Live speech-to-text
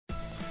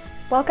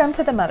Welcome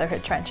to the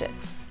Motherhood Trenches.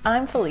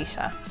 I'm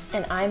Felicia.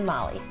 And I'm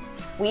Molly.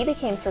 We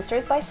became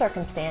sisters by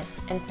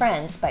circumstance and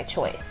friends by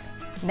choice.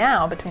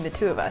 Now, between the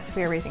two of us,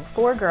 we are raising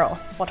 4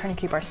 girls while trying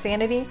to keep our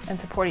sanity and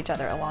support each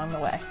other along the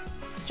way.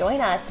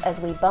 Join us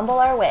as we bumble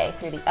our way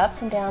through the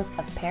ups and downs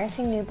of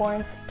parenting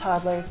newborns,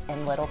 toddlers,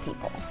 and little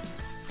people.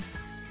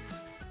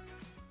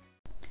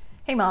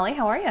 Hey Molly,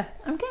 how are you?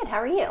 I'm good. How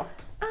are you?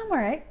 I'm all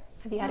right.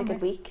 Have you had a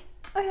good week?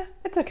 Oh yeah,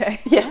 it's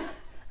okay. Yeah.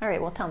 All right,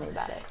 well, tell me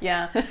about it.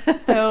 Yeah.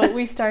 So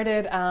we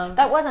started...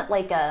 That wasn't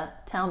like a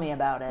tell me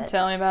about it.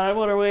 Tell me about it,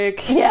 what a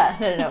week. Yeah,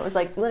 no. It was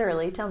like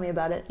literally tell me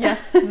about it. Yeah,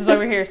 this is why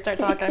we're here. Start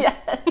talking.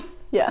 Yes.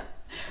 Yeah.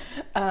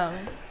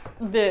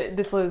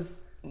 This was...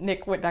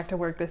 Nick went back to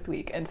work this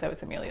week, and so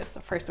it's Amelia's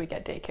first week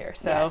at daycare.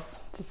 So Yes.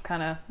 just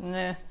kind of,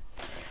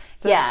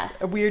 It's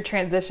a weird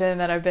transition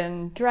that I've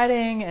been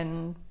dreading,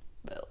 and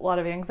a lot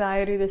of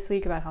anxiety this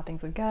week about how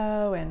things would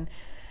go, and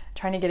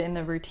trying to get in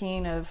the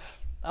routine of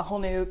a whole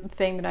new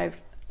thing that I've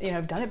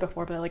done it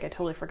before, but I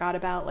totally forgot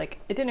about. It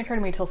didn't occur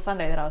to me till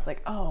Sunday that I was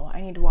like, oh,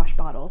 I need to wash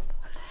bottles.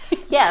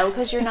 Yeah,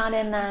 because you're not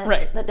in that.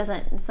 Right.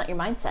 It's not your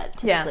mindset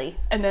typically.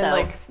 Yeah. And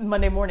then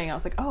Monday morning, I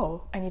was like,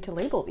 oh, I need to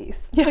label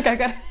these. I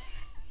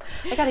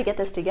got to get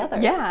this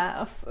together.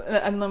 Yeah.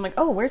 And I'm like,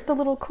 oh, where's the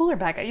little cooler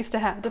bag I used to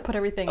have to put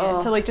everything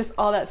in? So just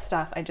all that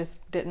stuff I just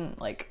didn't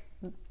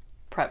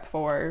prep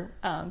for.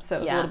 So it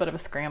was a little bit of a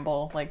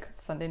scramble,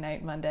 Sunday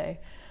night, Monday.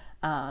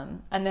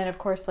 And then of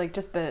course,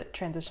 just the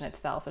transition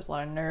itself, there's a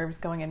lot of nerves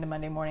going into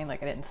Monday morning. I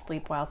didn't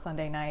sleep well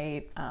Sunday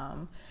night.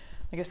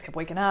 I just kept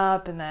waking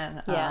up, and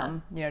then,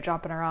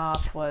 dropping her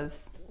off was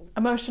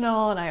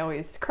emotional, and I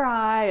always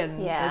cry, and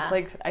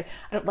it's I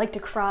don't like to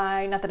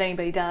cry. Not that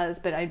anybody does,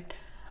 but I'm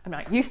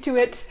not used to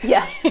it.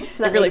 Yeah.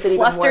 So it really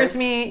flusters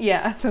me.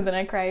 Yeah. So then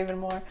I cry even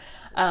more.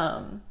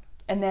 And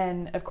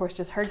then of course,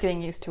 just her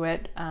getting used to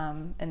it.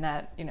 And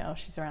that,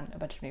 she's around a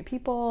bunch of new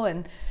people,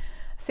 and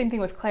same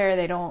thing with Claire.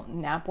 They don't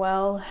nap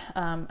well,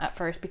 at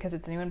first because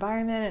it's a new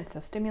environment. It's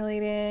so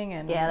stimulating.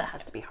 And yeah, that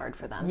has to be hard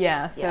for them.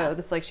 Yeah. So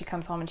this, she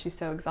comes home and she's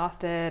so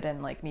exhausted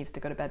and needs to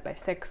go to bed by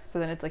 6. So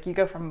then it's you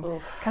go from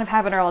kind of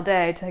having her all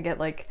day to get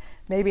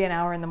maybe an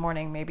hour in the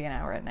morning, maybe an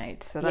hour at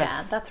night. So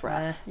that's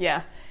rough.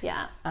 Yeah.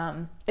 Yeah.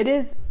 It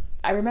is.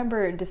 I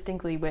remember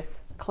distinctly with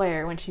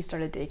Claire when she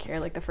started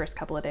daycare, the first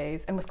couple of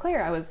days. And with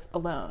Claire, I was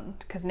alone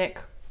because Nick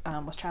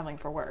was traveling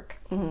for work.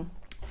 Mm-hmm.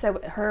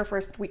 So her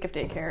first week of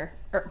daycare,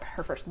 or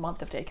her first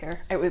month of daycare,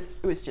 it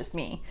was just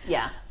me.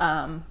 Yeah.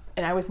 And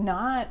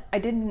I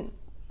didn't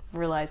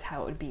realize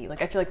how it would be.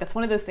 I feel that's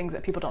one of those things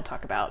that people don't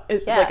talk about.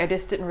 I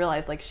just didn't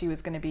realize she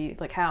was going to be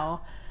how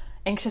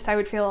anxious I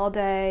would feel all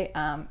day,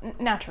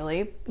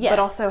 naturally. Yes. But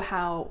also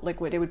how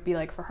what it would be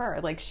for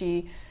her.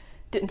 She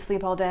didn't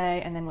sleep all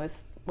day, and then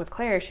with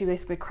Claire, she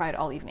basically cried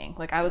all evening.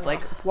 I was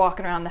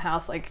walking around the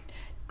house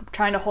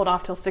trying to hold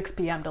off till 6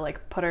 p.m. to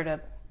put her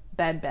to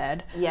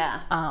bed.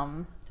 Yeah.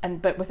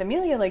 But with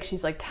Amelia,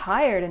 she's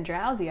tired and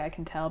drowsy, I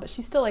can tell, but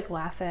she's still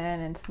laughing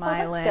and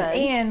smiling. Oh, that's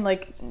good.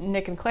 And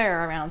Nick and Claire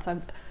are around, so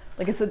I'm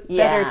it's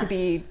better to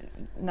be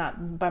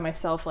not by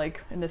myself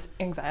in this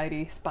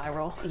anxiety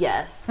spiral.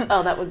 Yes.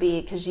 Oh, that would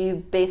be because you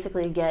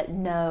basically get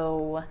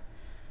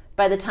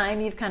by the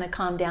time you've kind of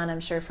calmed down,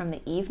 I'm sure, from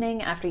the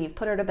evening after you've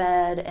put her to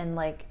bed and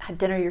had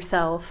dinner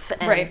yourself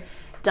and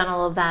done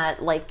all of that,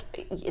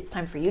 it's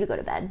time for you to go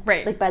to bed.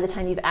 Right. By the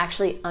time you've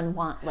actually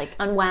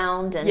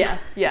unwound and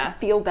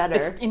feel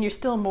better. And you're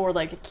still more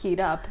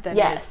keyed up than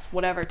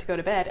whatever to go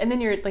to bed. And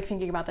then you're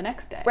thinking about the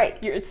next day. Right.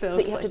 But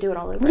you have to do it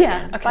all over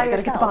again. Okay, I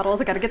gotta get the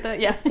bottles, I gotta get the,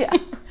 yeah.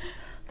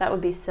 That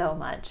would be so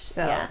much.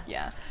 So,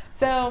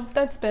 So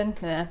that's been,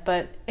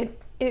 but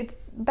it's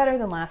better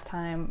than last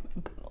time.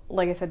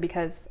 Like I said,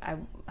 because I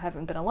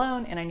haven't been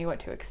alone and I knew what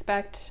to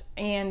expect,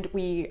 and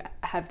we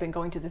have been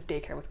going to this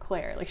daycare with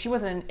Claire. She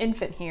wasn't an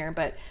infant here,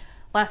 but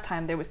last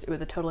time it was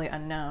a totally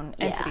unknown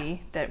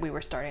entity that we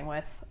were starting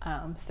with.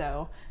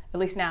 So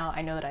at least now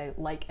I know that I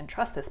like and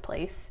trust this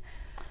place.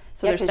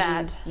 So there's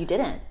that. You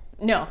didn't.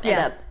 No.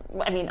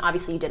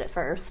 Obviously you did it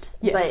first,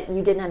 yeah. But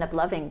you didn't end up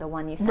loving the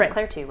one you sent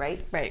Claire to,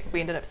 right? Right.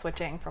 We ended up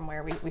switching from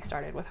where we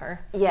started with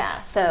her.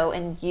 Yeah. So,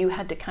 and you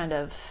had to kind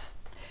of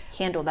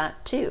handle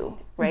that too,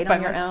 right? By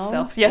on your myself.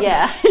 own. Yep.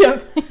 Yeah.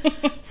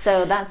 Yep.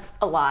 So that's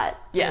a lot.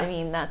 Yeah.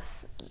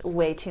 That's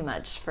way too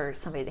much for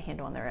somebody to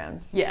handle on their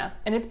own. Yeah.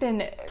 And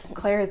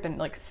Claire has been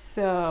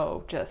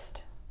so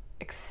just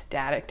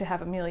ecstatic to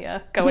have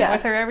Amelia going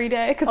with her every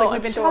day. Because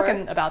we've been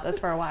talking about this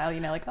for a while,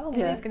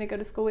 Amelia's going to go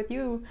to school with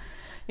you.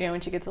 When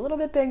she gets a little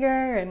bit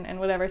bigger and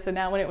whatever. So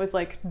now when it was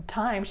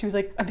time, she was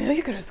like,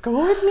 Amelia, go to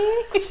school with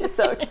me? She's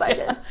so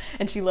excited. Yeah.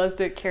 And she loves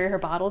to carry her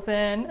bottles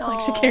in.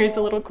 She carries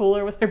the little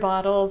cooler with her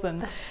bottles.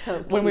 And that's so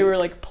cute. When we were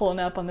pulling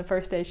up on the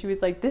first day, she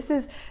was like, this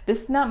is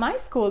not my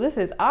school. This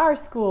is our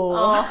school.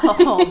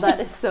 Oh, that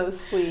is so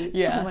sweet.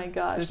 Yeah. Oh my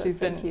gosh. So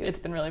it's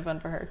been really fun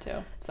for her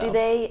too. So. Do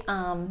they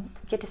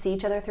get to see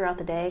each other throughout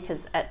the day?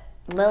 Because at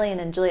Lillian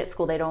and Juliet's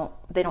school, they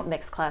don't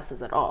mix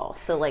classes at all.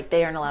 So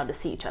they aren't allowed to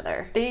see each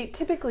other. They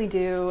typically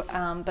do,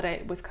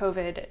 but with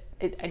COVID,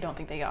 I don't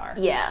think they are.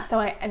 Yeah. So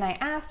I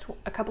asked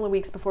a couple of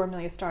weeks before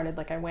Amelia started,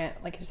 like I went,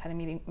 like I just had a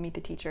meet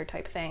the teacher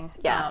type thing.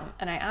 Yeah.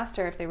 And I asked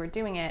her if they were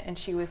doing it, and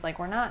she was like,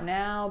 we're not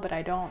now, but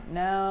I don't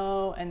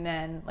know. And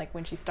then like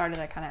when she started,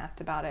 I kind of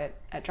asked about it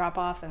at drop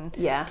off, and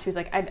she was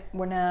like,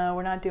 we're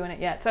not doing it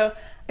yet. So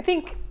I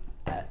think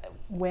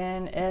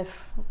if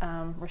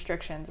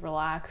restrictions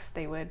relax,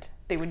 they would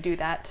do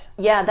that.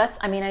 Yeah, that's,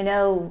 I mean, I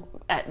know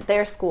at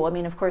their school, I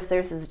mean, of course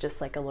theirs is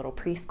just like a little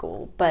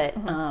preschool, but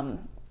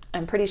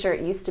I'm pretty sure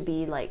it used to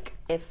be like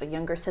if a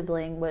younger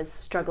sibling was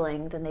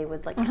struggling, then they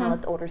would like kind of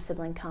let the older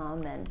sibling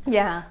come, and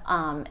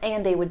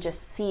and they would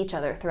just see each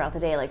other throughout the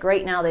day. Like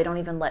right now, they don't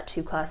even let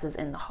two classes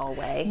in the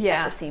hallway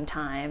at the same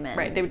time,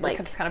 and they would like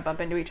just kind of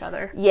bump into each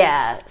other.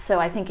 Yeah, so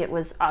I think it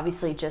was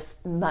obviously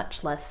just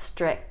much less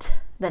strict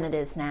than it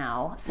is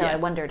now. So I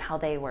wondered how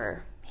they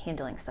were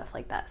handling stuff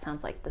like that.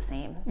 Sounds like the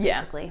same,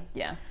 basically.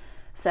 Yeah.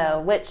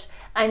 So, which,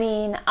 I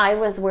mean, I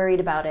was worried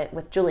about it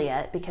with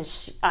Juliet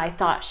because I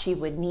thought she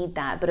would need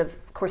that. But of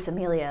course,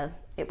 Amelia,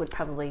 it would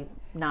probably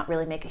not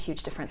really make a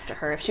huge difference to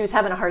her. If she was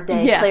having a hard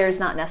day, Claire's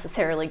not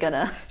necessarily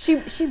gonna...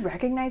 She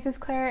recognizes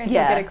Claire and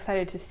she'll get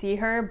excited to see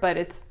her, but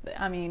it's,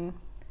 I mean...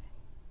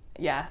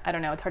 Yeah, I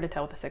don't know. It's hard to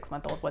tell with a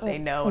 6-month-old what they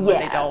know and what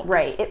they don't.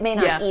 Right. It may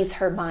not ease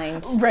her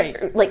mind.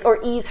 Right. Like,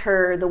 or ease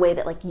her the way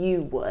that, like,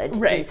 you would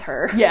ease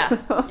her. Yeah.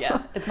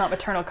 Yeah. It's not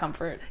maternal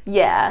comfort.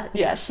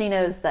 Yeah. She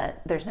knows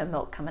that there's no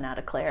milk coming out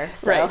of Claire.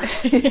 So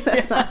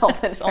that's not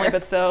helping her. Only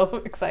but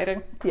so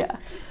exciting. Yeah.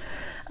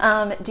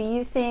 Do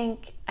you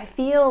think, I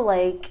feel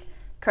like,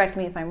 correct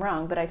me if I'm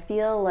wrong, but I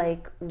feel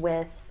like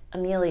with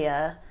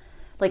Amelia,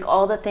 like,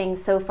 all the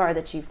things so far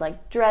that you've,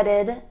 like,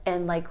 dreaded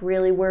and, like,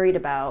 really worried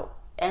about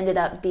ended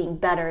up being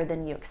better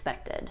than you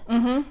expected.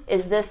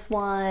 Is this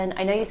one,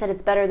 I know you said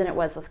it's better than it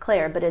was with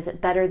Claire, but is it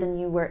better than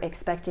you were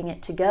expecting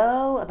it to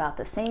go? About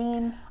the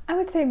same? I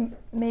would say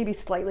maybe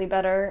slightly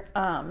better,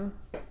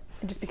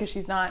 just because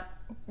she's not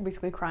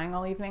basically crying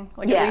all evening.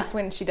 Like at least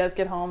when she does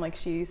get home, like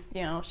she's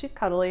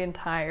cuddly and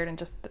tired and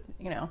just,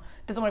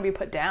 doesn't want to be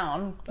put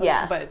down.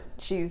 But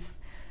she's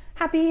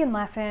happy and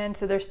laughing,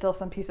 so there's still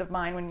some peace of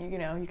mind when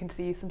you can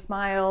see some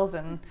smiles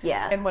and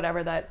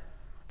whatever that.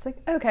 It's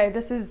like, okay,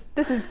 this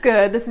is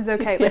good. This is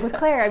okay. Like with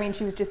Claire, I mean,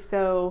 she was just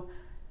so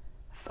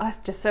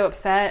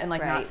upset and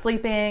like not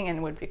sleeping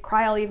and would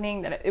cry all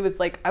evening that it was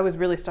like I was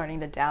really starting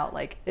to doubt,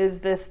 like,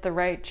 is this the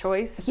right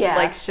choice? Yeah.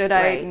 Like, should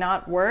I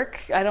not work?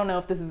 I don't know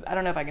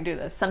if I can do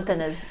this. Something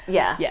is,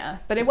 yeah. Yeah.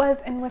 But it was,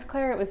 and with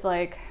Claire, it was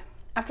like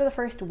after the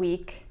first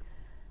week,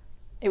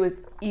 it was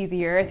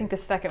easier. I think the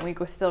second week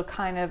was still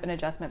kind of an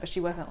adjustment, but she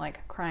wasn't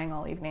like crying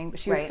all evening, but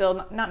she was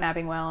still not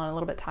napping well and a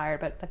little bit tired.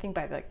 But I think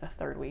by like the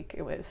third week,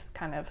 it was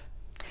kind of,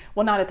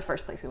 well, not at the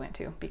first place we went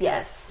to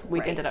because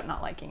we ended up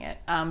not liking it.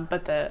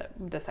 But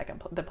the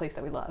second, the place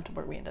that we loved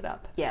where we ended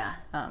up. Yeah.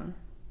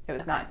 It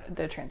was not,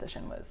 the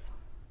transition was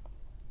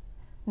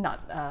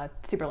not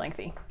super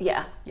lengthy.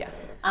 Yeah. Yeah.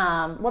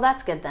 Well,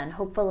 that's good then.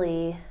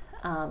 Hopefully,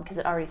 because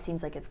it already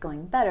seems like it's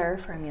going better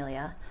for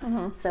Amelia.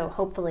 So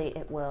hopefully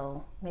it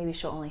will, maybe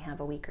she'll only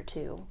have a week or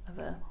two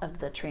of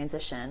the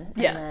transition.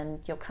 And then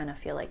you'll kind of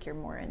feel like you're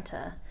more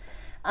into,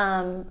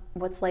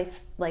 what's life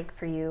like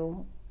for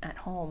you at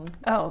home?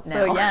 Oh,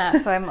 now?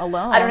 So I'm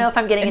alone. I don't know if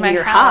I'm getting into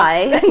your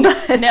high.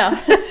 No.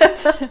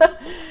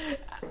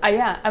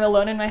 I'm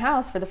alone in my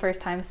house for the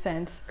first time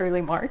since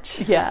early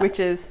March. Yeah.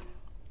 Which is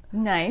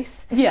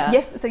nice. Yeah.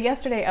 Yes. So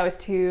yesterday I was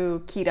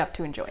too keyed up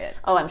to enjoy it.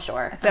 Oh, I'm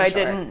sure. So I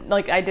didn't.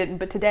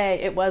 But today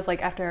it was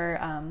like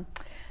after,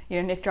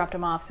 Nick dropped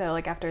him off. So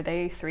like after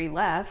they three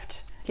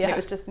left, and it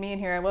was just me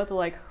and here I was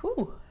like,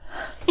 whoo,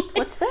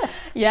 what's this?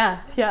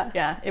 Yeah.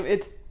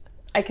 It's.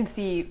 I can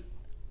see.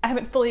 I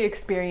haven't fully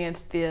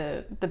experienced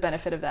the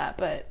benefit of that,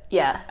 but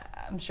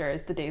I'm sure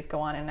as the days go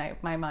on and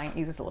my mind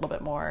eases a little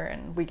bit more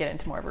and we get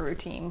into more of a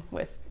routine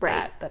with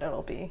that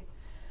it'll be.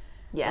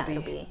 Yeah,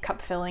 it'll be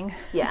cup filling.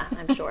 Yeah,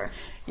 I'm sure.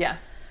 Yeah.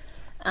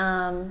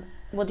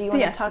 Well, do you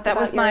want to talk about that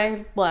was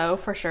my low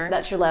for sure.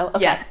 That's your low?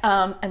 Okay.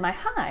 Yeah. And my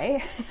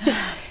high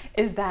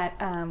is that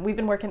we've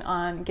been working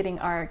on getting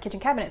our kitchen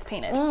cabinets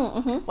painted.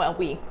 Well,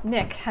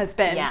 Nick has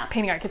been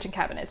painting our kitchen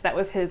cabinets. That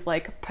was his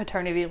like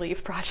paternity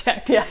leave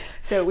project. Yeah.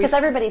 So because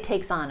everybody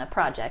takes on a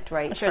project,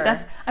 right? Sure.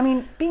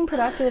 Being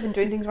productive and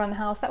doing things around the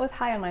house, that was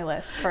high on my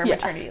list for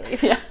maternity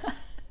leave. Yeah.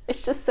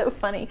 It's just so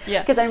funny.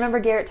 Yeah. Because I remember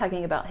Garrett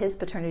talking about his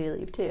paternity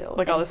leave too.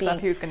 Like all the stuff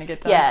he was going to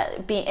get done. Yeah.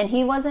 And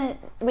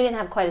we didn't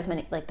have quite as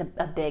many, like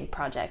a big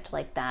project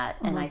like that.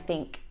 And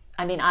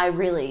I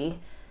really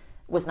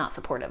was not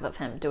supportive of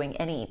him doing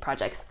any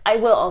projects. I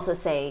will also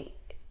say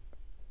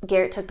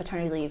Garrett took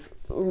paternity leave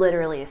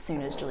literally as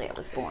soon as Juliet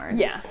was born.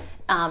 Yeah.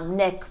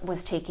 Nick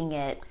was taking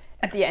it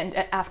at the end,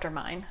 after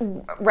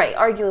mine. Right.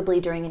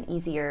 Arguably during an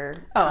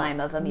easier time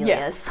of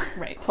Amelia's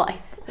life.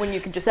 When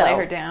you could just lay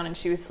her down and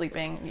she was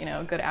sleeping,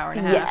 a good hour and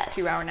a half,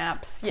 2-hour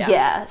naps. Yeah.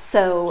 Yeah.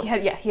 So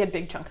he had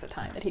big chunks of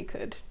time that he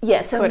could.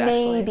 Yeah. So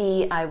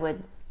maybe I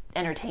would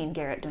entertain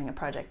Garrett doing a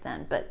project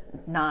then,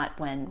 but not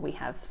when we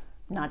have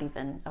not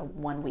even a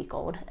 1 week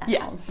old at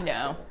home.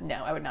 No,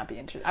 I would not be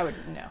interested.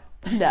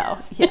 No,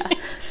 yeah.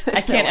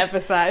 I can't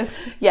emphasize.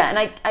 Yeah,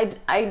 and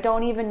I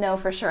don't even know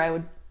for sure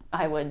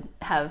I would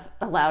have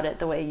allowed it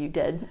the way you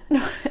did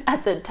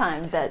at the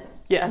time that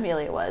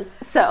Amelia was.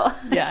 So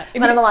yeah,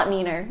 but I'm a lot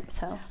meaner.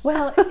 So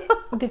well,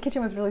 the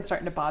kitchen was really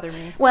starting to bother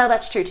me. Well,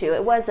 that's true too.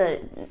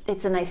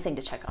 It's a nice thing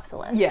to check off the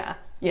list. Yeah.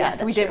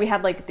 So we did. We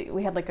had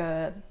like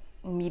a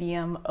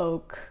medium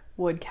oak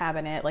wood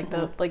cabinet, like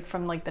the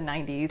from like the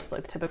 90s,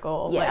 like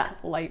typical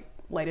like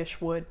lightish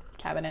wood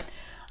cabinet,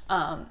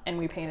 and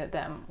we painted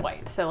them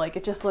white. So like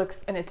it just looks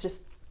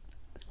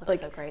like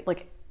so great,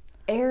 like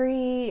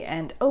airy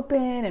and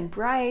open and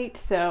bright.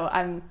 So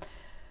and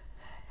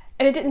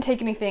it didn't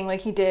take anything.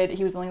 Like he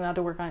was only allowed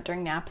to work on it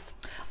during naps.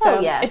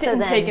 So it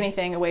didn't take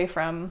anything away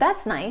from.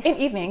 That's nice. In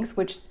evenings,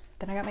 which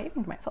then I got my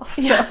evening to myself.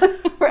 Yeah, so.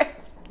 right.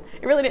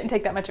 It really didn't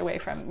take that much away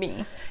from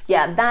me.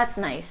 Yeah, that's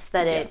nice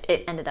that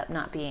it ended up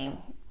not being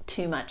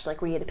too much,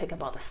 like where you had to pick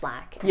up all the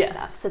slack and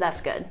stuff. So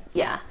that's good.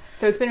 Yeah.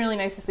 So it's been really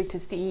nice this week to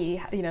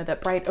see,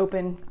 that bright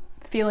open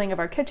feeling of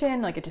our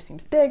kitchen, like it just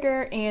seems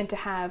bigger, and to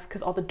have,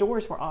 because all the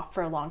doors were off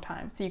for a long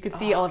time, so you could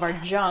see all of our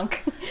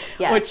junk,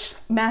 which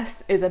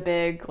mess is a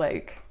big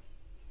like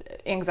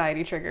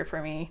anxiety trigger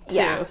for me too.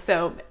 Yeah.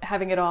 So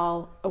having it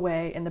all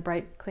away in the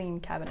bright clean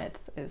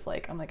cabinets is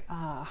like, I'm like,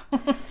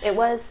 It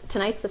was,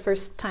 tonight's the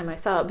first time I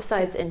saw it,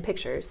 besides in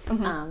pictures,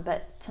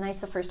 but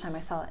tonight's the first time I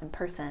saw it in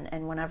person.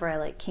 And whenever I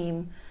like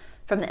came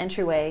from the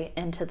entryway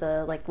into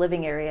the like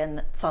living area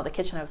and saw the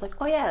kitchen, I was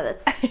like, oh yeah,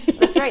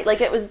 that's right.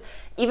 Like it was,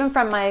 even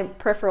from my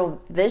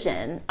peripheral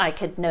vision, I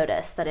could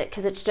notice that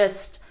because it's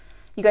just,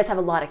 you guys have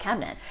a lot of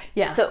cabinets.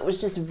 Yeah. So it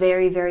was just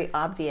very, very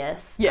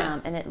obvious.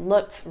 Yeah. And it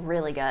looked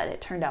really good.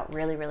 It turned out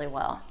really, really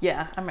well.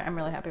 Yeah. I'm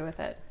really happy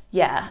with it.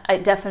 Yeah.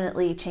 It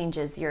definitely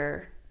changes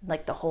your,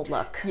 like the whole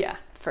look. Yeah.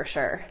 For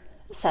sure.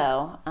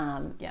 So,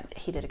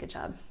 he did a good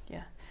job.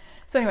 Yeah.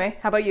 So anyway,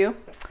 how about you?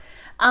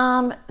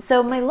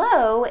 So my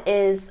low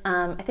is,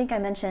 I think I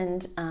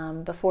mentioned,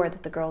 before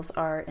that the girls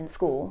are in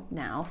school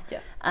now.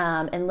 Yes.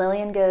 And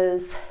Lillian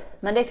goes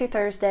Monday through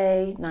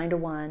Thursday, 9 to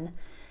 1.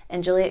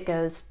 And Juliet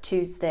goes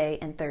Tuesday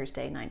and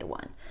Thursday, 9 to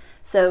 1.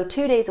 So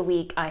 2 days a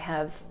week, I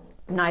have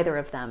neither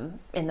of them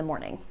in the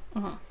morning.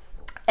 Mm-hmm.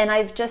 And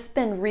I've just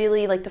been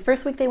really, like the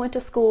first week they went to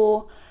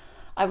school,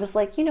 I was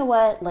like, you know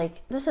what?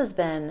 Like, this has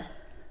been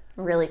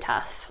really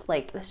tough.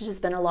 Like, this has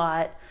just been a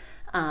lot.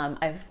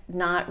 I've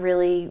not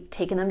really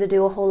taken them to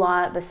do a whole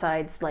lot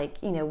besides, like,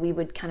 we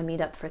would kind of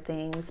meet up for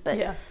things.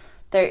 But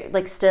they're,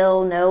 like,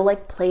 still no,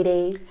 like, play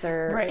dates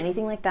or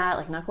anything like that.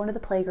 Like, not going to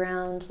the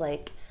playground,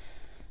 like...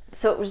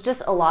 So it was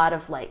just a lot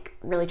of like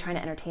really trying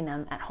to entertain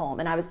them at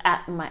home. And I was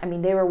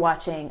they were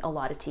watching a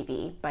lot of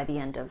TV by the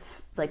end of,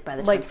 like by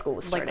the time school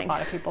was starting. Like a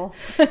lot of people.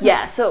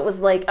 Yeah. So it was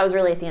like, I was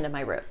really at the end of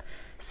my rope.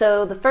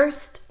 So the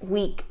first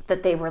week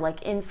that they were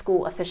like in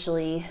school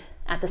officially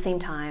at the same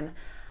time,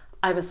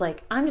 I was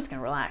like, I'm just going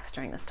to relax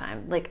during this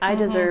time. Like I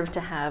deserve to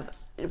have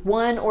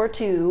 1 or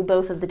 2,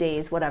 both of the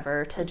days,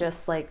 whatever, to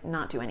just like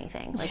not do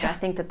anything. Like I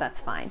think that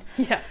that's fine.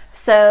 Yeah.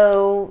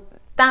 So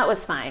that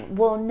was fine.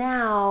 Well,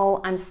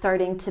 now I'm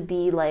starting to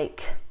be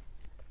like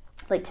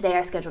today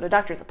I scheduled a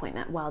doctor's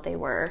appointment while they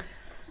were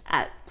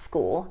at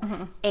school.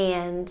 Mm-hmm.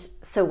 And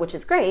so, which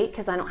is great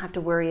because I don't have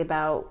to worry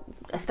about,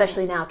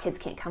 especially now kids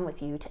can't come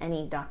with you to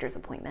any doctor's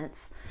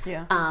appointments.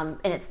 Yeah.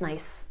 And it's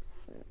nice.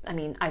 I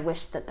mean, I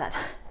wish that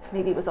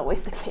maybe was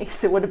always the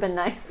case. It would have been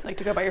nice. Like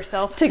to go by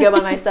yourself? To go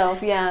by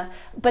myself, yeah.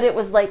 But it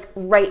was like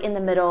right in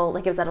the middle,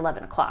 like it was at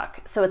 11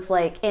 o'clock. So it's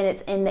like, and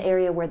it's in the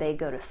area where they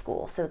go to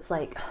school. So it's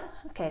like,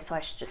 okay, so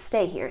I should just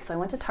stay here. So I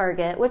went to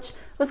Target, which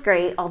was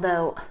great,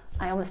 although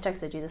I almost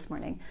texted you this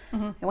morning.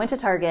 Mm-hmm. I went to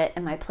Target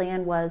and my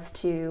plan was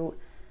to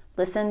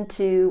listen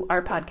to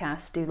our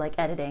podcast, do like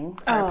editing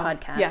for our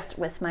podcast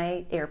with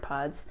my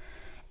AirPods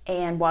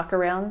and walk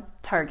around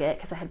Target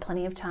because I had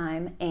plenty of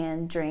time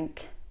and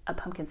drink a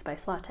pumpkin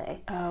spice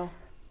latte. Oh.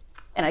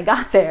 And I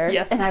got there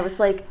and I was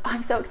like, oh,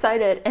 I'm so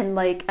excited. And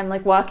like, I'm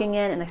like walking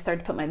in and I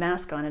started to put my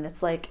mask on and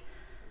it's like,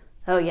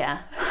 oh yeah.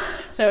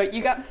 So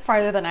you got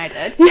farther than I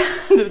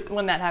did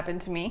when that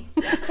happened to me.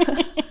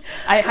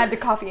 I had the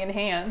coffee in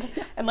hand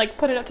and like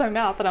put it up to my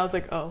mouth and I was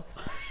like, oh.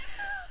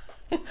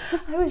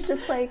 I was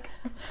just like,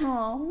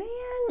 oh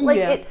man. Like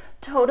it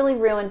totally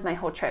ruined my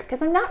whole trip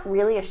because I'm not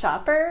really a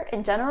shopper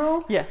in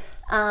general. Yeah.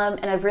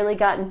 And I've really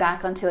gotten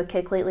back onto a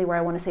kick lately where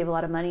I want to save a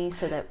lot of money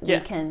so that we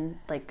can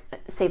like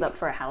save up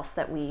for a house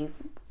that we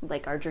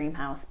like, our dream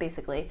house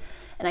basically.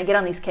 And I get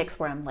on these kicks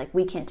where I'm like,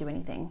 we can't do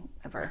anything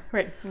ever.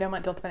 Right.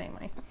 Don't spend any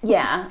money.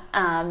 Yeah.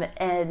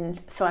 And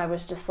so I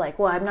was just like,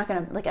 well, I'm not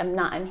going to, like,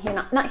 I'm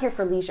here, not here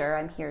for leisure.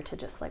 I'm here to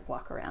just like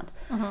walk around.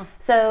 Mm-hmm.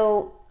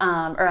 So,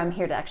 or I'm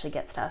here to actually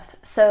get stuff.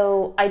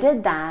 So I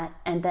did that.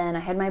 And then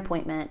I had my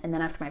appointment. And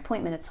then after my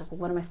appointment, it's like, well,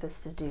 what am I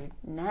supposed to do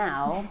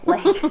now?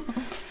 Like,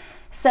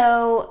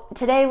 so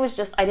today was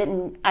just, I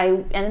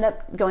ended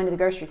up going to the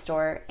grocery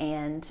store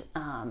and,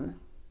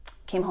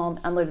 came home,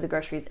 unloaded the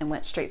groceries, and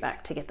went straight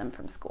back to get them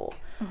from school.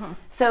 Mm-hmm.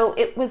 So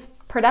it was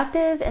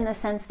productive in the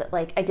sense that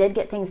like I did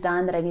get things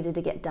done that I needed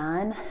to get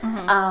done.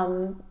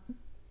 Mm-hmm.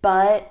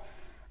 But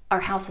our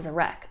house is a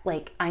wreck.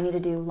 Like I need to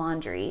do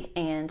laundry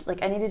and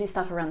like I need to do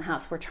stuff around the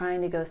house. We're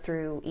trying to go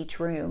through each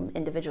room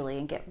individually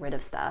and get rid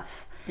of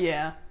stuff.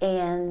 Yeah.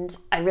 And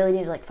I really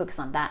need to like focus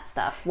on that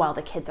stuff while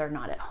the kids are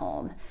not at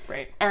home.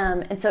 Right.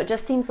 And so it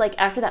just seems like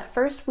after that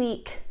first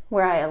week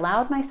where I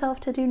allowed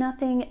myself to do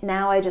nothing,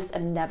 now I just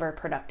am never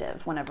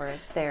productive whenever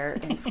they're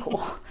in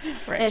school.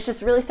 Right. And it's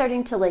just really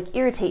starting to like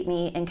irritate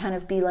me and kind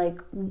of be like,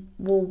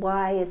 well,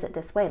 why is it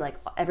this way? Like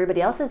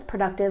everybody else is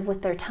productive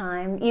with their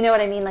time. You know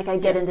what I mean? Like I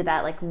get into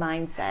that like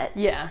mindset.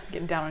 Yeah.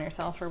 Getting down on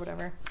yourself or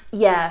whatever.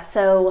 Yeah.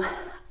 So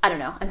I don't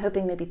know. I'm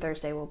hoping maybe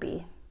Thursday will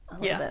be a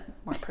little bit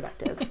more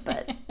productive,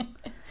 but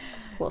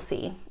we'll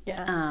see.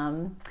 Yeah.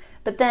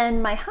 But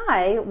then my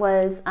high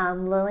was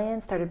Lillian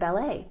started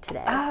ballet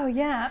today. Oh,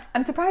 yeah.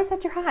 I'm surprised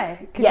that you're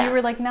high because you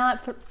were like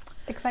not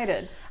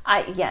excited.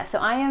 So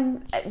I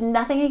am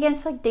nothing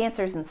against like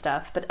dancers and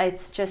stuff, but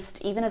it's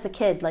just even as a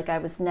kid, like I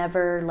was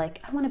never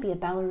like, I want to be a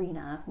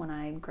ballerina when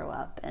I grow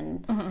up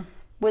and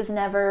was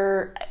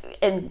never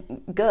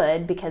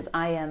good because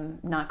I am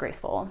not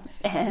graceful.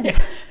 And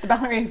the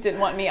ballerinas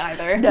didn't want me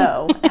either.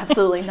 No,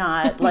 absolutely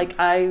not. Like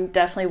I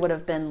definitely would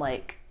have been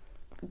like,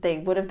 they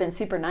would have been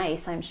super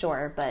nice, I'm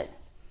sure, but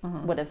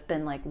would have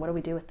been like, what do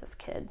we do with this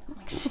kid?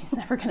 Like, she's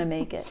never going to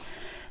make it.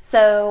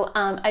 So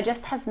I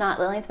just have not,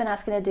 Lillian's been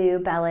asking to do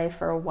ballet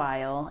for a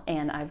while,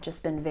 and I've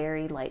just been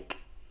very like,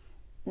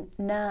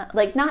 not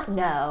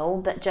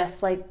no, but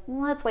just like,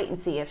 let's wait and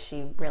see if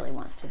she really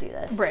wants to do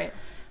this. Right.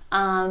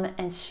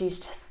 And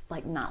she's just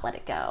like not let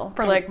it go.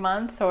 For like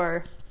months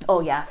or?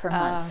 Oh yeah, for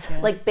months. Okay.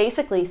 Like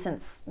basically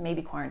since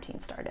maybe quarantine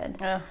started.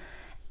 Yeah.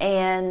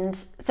 And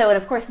so, and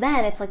of course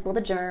then it's like, well,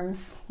 the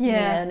germs,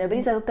 yeah,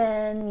 nobody's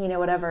open,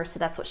 whatever. So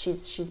that's what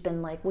she's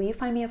been like, will you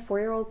find me a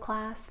 4-year-old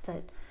class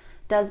that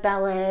does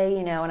ballet,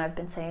 and I've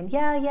been saying,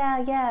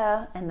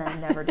 yeah, and then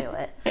never do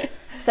it.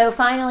 So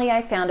finally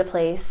I found a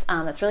place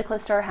that's really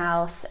close to our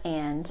house,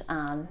 and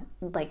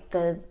like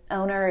the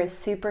owner is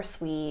super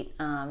sweet,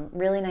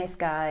 really nice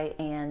guy,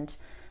 and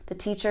the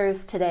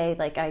teachers today,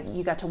 like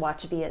you got to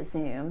watch via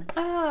Zoom.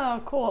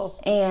 Oh, cool.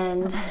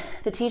 And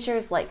the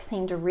teachers like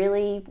seemed to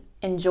really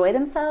enjoy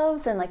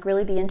themselves and like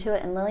really be into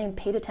it, and Lillian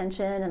paid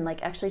attention and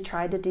like actually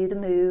tried to do the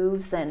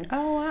moves, and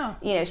oh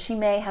wow, she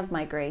may have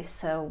my grace,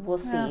 so we'll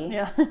see.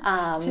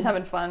 Yeah. She's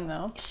having fun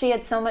though. She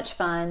had so much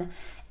fun,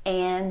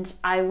 and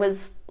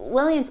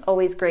Lillian's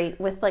always great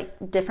with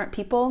like different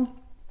people,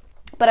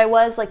 but I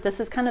was like, this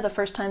is kind of the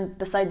first time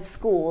besides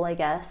school, I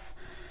guess,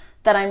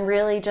 that I'm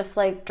really just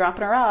like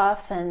dropping her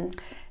off and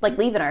like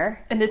leaving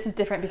her. And this is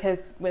different because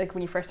like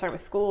when you first started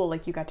with school,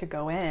 like you got to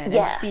go in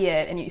and see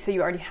it, and so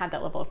you already had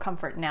that level of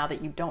comfort now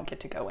that you don't get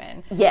to go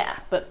in. Yeah.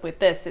 But with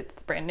this,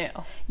 it's brand new.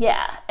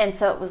 Yeah. And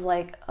so it was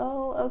like,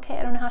 oh, okay,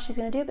 I don't know how she's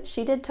going to do it, but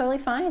she did totally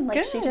fine.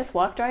 Like She just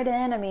walked right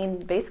in. I mean,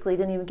 basically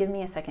didn't even give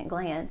me a second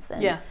glance,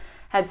 and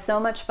had so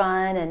much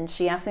fun. And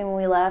she asked me when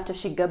we left if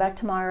she'd go back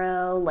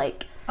tomorrow.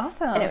 Like,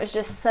 awesome. And it was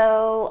just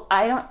so,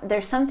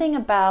 there's something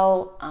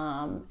about,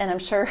 and I'm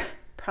sure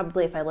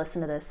probably if I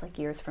listen to this like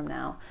years from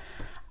now,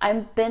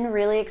 I've been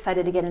really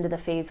excited to get into the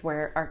phase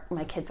where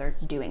my kids are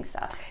doing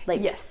stuff.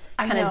 Like,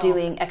 kind of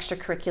doing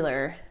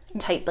extracurricular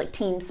type, like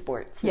team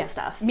sports and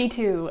stuff. Me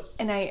too.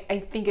 And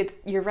I think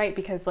you're right,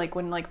 because like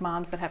when like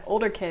moms that have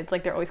older kids,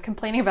 like they're always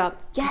complaining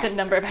about the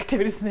number of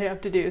activities they have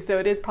to do. So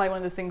it is probably one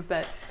of those things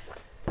that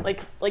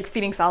like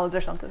feeding solids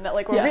or something that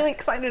like we're really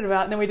excited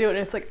about, and then we do it and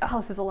it's like,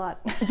 oh, this is a lot.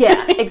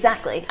 Yeah,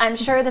 exactly. I'm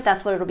sure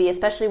that's what it'll be,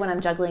 especially when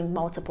I'm juggling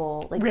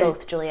multiple, like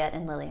both Juliet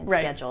and Lillian's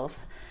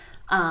schedules.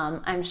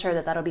 I'm sure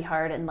that'll be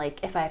hard, and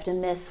like if I have to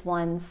miss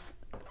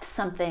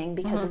something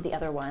because of the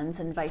other ones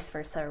and vice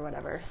versa or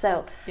whatever.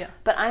 So,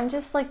 but I'm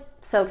just like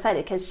so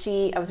excited because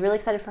I was really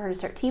excited for her to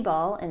start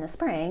T-ball in the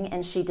spring,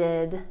 and she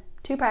did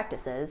 2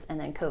 practices and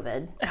then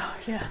COVID. Oh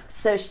yeah.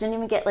 So she didn't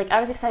even get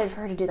I was excited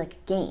for her to do like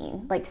a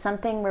game, like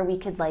something where we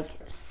could like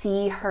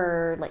see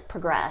her like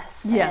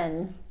progress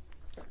and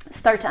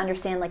start to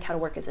understand like how to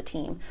work as a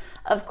team.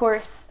 Of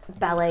course,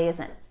 ballet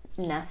isn't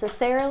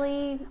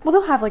necessarily, well,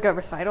 they'll have like a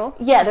recital.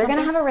 Yeah, they're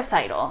gonna have a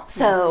recital.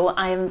 So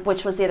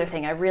which was the other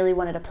thing, I really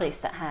wanted a place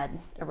that had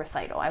a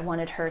recital. I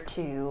wanted her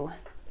to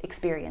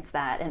experience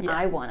that, and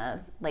I want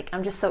to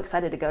I'm just so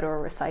excited to go to a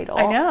recital.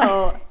 I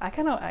know. I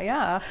kind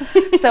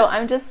of So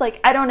I'm just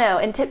like, I don't know,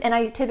 and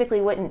I typically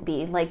wouldn't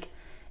be like,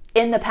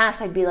 in the past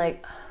I'd be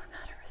like, oh,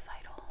 not a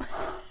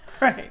recital.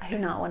 Right. I do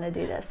not want to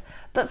do this,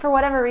 but for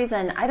whatever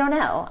reason, I don't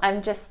know,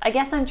 I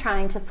guess I'm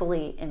trying to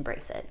fully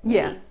embrace it,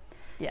 maybe.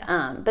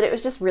 Yeah. But it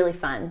was just really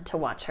fun to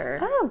watch her.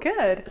 Oh,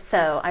 good.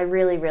 So I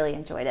really, really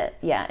enjoyed it.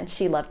 Yeah, and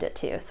she loved it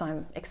too. So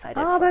I'm excited.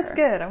 Oh, that's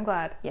good. I'm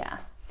glad. Yeah.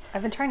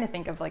 I've been trying to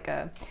think of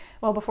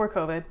before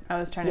COVID, I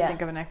was trying to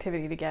think of an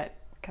activity to get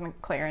kind of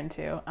Claire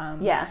into.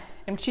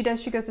 And she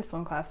goes to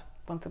swim class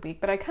once a week,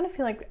 but I kind of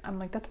feel like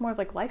that's more of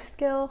like life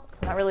skill,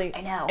 not really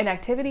an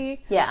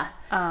activity. Yeah.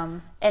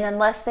 And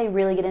unless they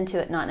really get into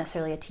it, not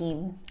necessarily a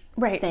team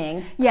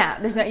thing. Yeah,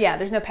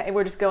 there's no pay.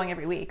 We're just going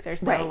every week.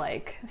 There's no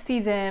like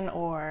season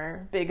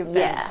or big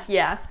event.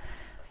 Yeah.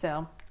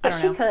 So, but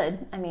she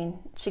could. I mean,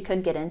 she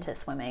could get into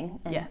swimming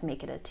and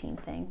make it a team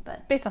thing.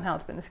 But based on how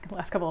it's been this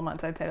last couple of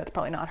months, I'd say that's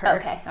probably not her.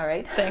 Okay, all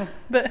right. Thing.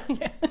 But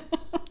yeah.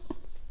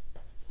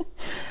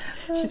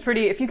 She's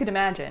pretty, if you could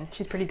imagine,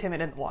 she's pretty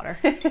timid in the water.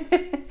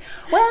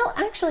 Well,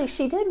 actually,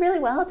 she did really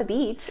well at the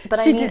beach. But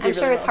I mean, I'm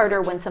sure it's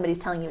harder when somebody's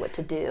telling you what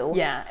to do.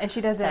 Yeah, and she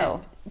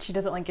doesn't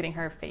like getting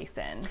her face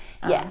in.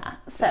 Yeah,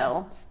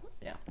 so.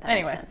 Yeah.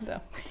 Anyway,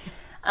 so.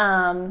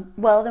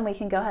 Well, then we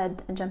can go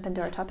ahead and jump into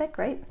our topic,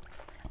 right?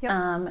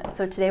 Yep.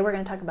 So today we're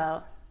going to talk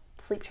about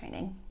sleep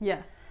training.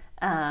 Yeah.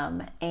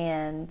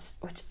 And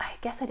which I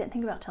guess I didn't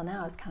think about till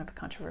now is kind of a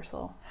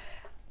controversial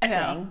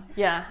thing.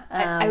 Yeah.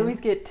 I always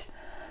get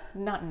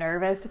not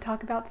nervous to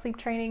talk about sleep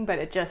training, but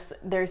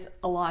there's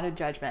a lot of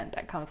judgment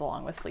that comes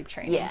along with sleep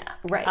training. Yeah,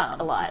 right.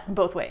 A lot.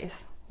 Both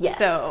ways. Yes.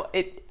 So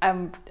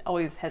I'm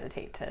always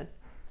hesitate to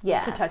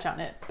touch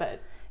on it,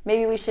 but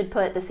maybe we should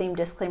put the same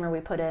disclaimer we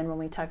put in when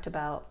we talked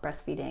about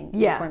breastfeeding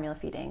and formula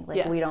feeding.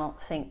 Like we don't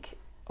think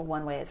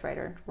one way is right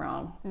or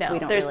wrong. No,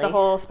 there's the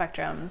whole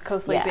spectrum,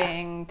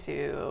 co-sleeping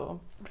to,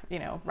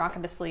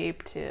 rocking to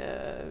sleep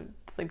to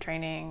sleep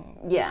training.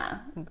 Yeah.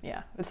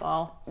 Yeah. It's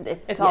all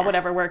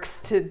whatever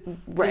works so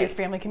your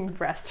family can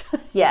rest.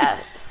 Yeah.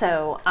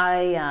 So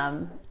I,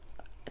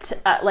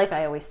 like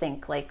I always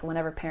think, like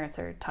whenever parents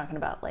are talking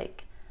about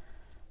like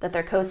that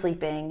they're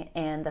co-sleeping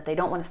and that they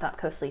don't want to stop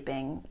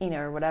co-sleeping,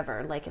 or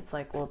whatever, like it's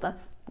like, well,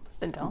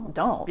 then don't.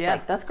 Don't. Yeah.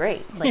 Like that's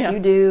great. Like you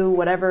do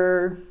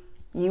whatever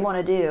you want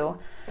to do.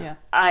 Yeah.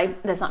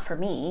 That's not for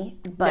me,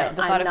 but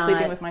the thought of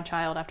sleeping with my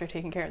child after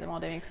taking care of them all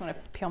day makes me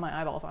want to peel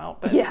my eyeballs out.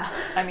 But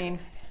I mean,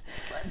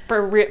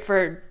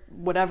 for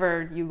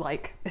whatever you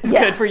like is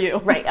good for you.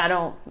 Right.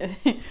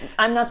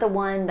 I'm not the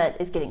one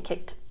that is getting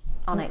kicked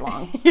all night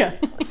long. Yeah.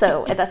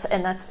 So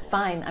that's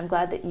fine. I'm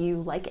glad that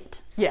you like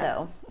it. Yeah.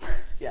 So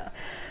yeah.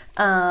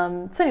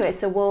 So anyway,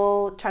 so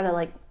we'll try to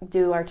like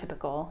do our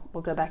typical,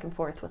 we'll go back and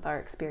forth with our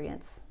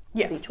experience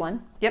with each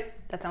one.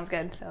 Yep. That sounds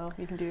good. So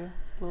you can do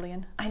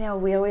Lillian. I know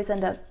we always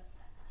end up,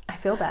 I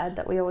feel bad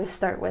that we always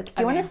start with,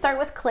 do you want to start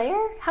with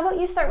Claire? How about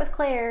you start with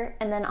Claire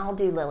and then I'll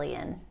do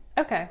Lillian.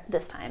 Okay.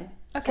 This time.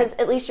 Okay. Because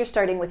at least you're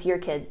starting with your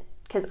kid,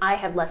 because I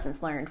have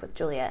lessons learned with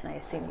Juliet and I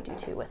assume you do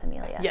too with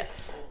Amelia.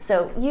 Yes.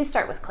 So you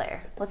start with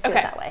Claire. Let's do it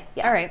that way.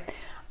 Yeah. All right.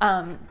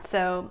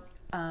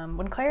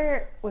 When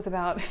Claire was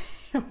about,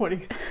 I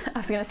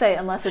was going to say,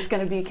 unless it's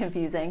going to be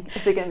confusing.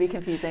 Is it going to be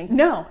confusing?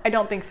 No, I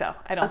don't think so.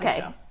 I don't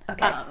think so.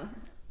 Okay.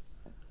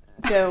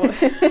 So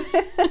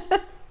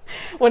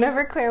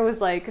whenever Claire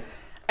was like,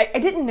 I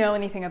didn't know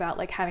anything about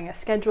like having a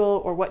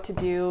schedule or what to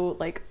do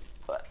like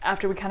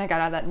after we kind of got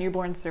out of that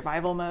newborn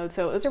survival mode.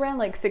 So it was around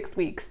like 6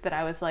 weeks that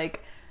I was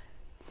like,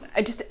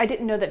 I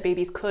didn't know that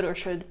babies could or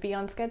should be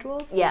on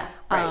schedules. Yeah.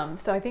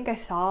 Right. So I think I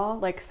saw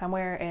like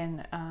somewhere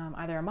in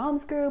either a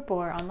mom's group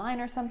or online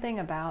or something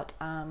about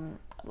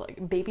like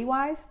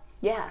BabyWise.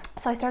 Yeah.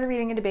 So I started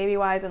reading into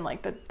BabyWise and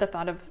like the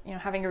thought of,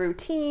 having a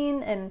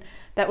routine, and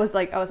that was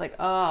like, I was like,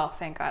 oh,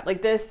 thank God.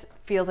 Like this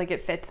feels like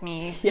it fits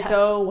me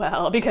so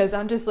well, because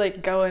I'm just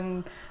like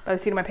going by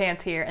the seat of my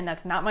pants here, and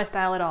that's not my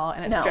style at all,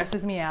 and it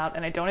stresses me out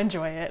and I don't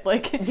enjoy it.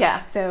 Like,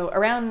 so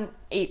around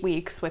 8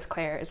 weeks with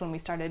Claire is when we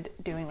started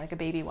doing like a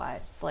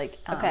BabyWise, like,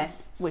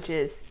 which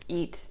is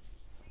eat,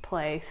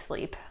 play,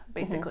 sleep,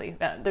 basically.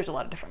 Mm-hmm. There's a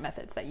lot of different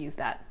methods that use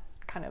that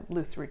kind of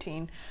loose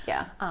routine.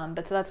 Yeah.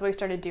 But so that's what we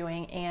started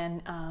doing,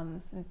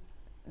 and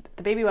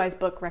the BabyWise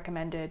book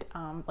recommended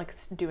like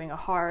doing a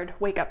hard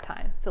wake up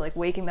time. So like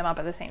waking them up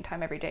at the same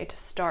time every day to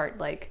start,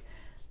 like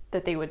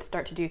that they would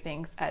start to do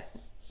things at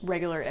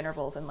regular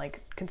intervals and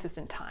like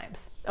consistent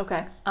times.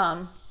 Okay.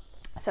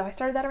 So I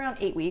started that around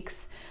 8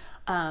 weeks,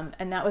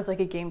 and that was like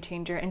a game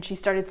changer. And she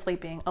started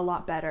sleeping a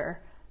lot better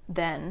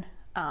then.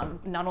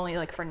 Not only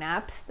like for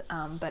naps,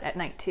 but at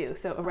night too.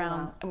 So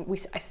around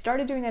I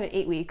started doing that at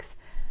 8 weeks.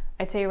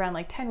 I'd say around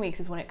like 10 weeks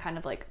is when it kind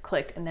of like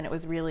clicked, and then it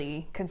was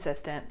really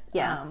consistent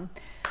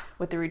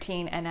with the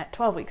routine. And at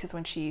 12 weeks is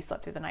when she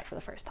slept through the night for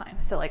the first time.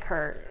 So like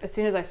as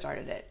soon as I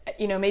started it,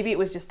 maybe it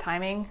was just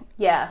timing.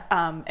 Yeah.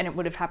 And it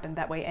would have happened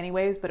that way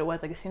anyways, but it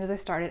was like as soon as I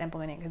started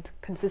implementing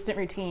a consistent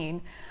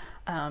routine,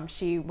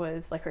 she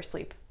was like, her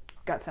sleep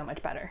got so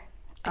much better.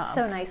 It's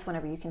so nice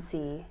whenever you can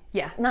see,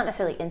 not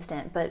necessarily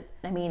instant, but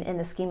I mean, in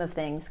the scheme of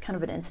things, kind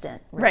of an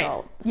instant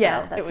result. Right. So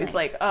yeah. That's it was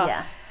nice.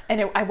 Like,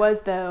 and I was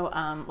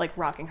though, like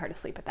rocking her to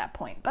sleep at that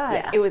point,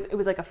 but it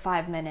was like a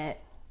 5-minute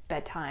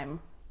bedtime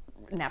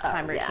nap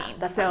time routine. Yeah,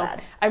 that's so not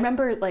bad. I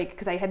remember like,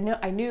 cause I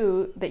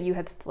knew that you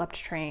had slept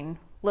train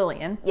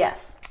Lillian.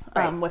 Yes.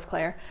 With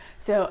Claire.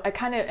 So I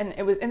and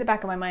it was in the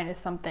back of my mind as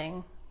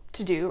something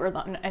to do or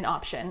an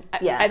option.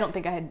 I don't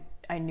think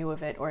I knew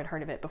of it or had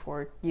heard of it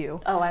before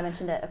you. Oh, I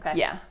mentioned it. Okay.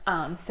 Yeah.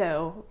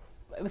 So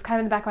it was kind of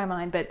in the back of my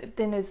mind, but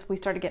then as we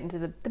started getting to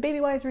the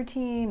BabyWise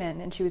routine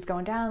and she was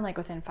going down like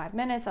within 5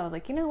 minutes, I was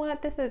like, you know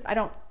what, I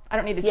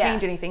don't need to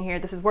change anything here.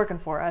 This is working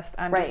for us.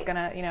 I'm just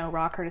gonna,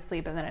 rock her to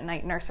sleep and then at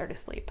night nurse her to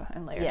sleep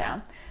and lay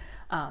her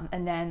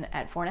And then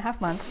at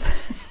 4.5 months,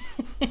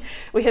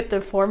 we hit the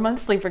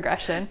 4-month sleep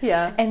regression.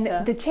 Yeah.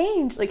 And the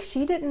change, like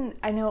she didn't,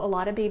 I know a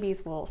lot of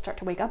babies will start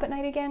to wake up at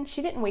night again.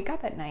 She didn't wake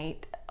up at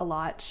night a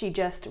lot. She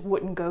just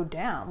wouldn't go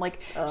down. Like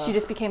she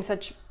just became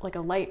such like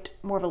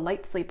more of a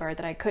light sleeper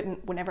that I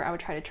couldn't, whenever I would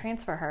try to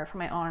transfer her from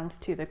my arms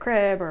to the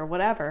crib or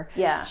whatever,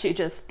 she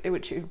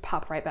would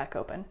pop right back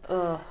open.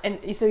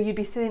 And so you'd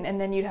be sitting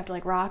and then you'd have to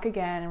like rock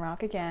again and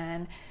rock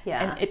again.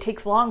 Yeah. And it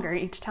takes longer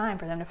each time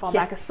for them to fall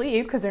back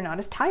asleep because they're not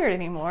as tired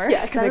anymore.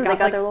 Yeah, because they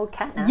got their little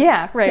cat nap.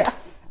 Yeah, right.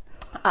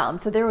 Yeah.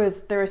 So there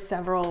were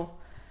several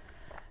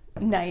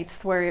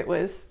nights where it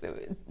was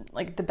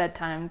like the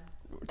bedtime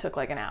took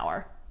like an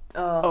hour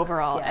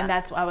overall. Yeah. And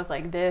that's why I was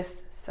like,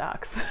 this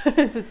sucks.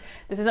 This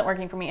isn't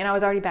working for me. And I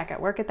was already back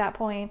at work at that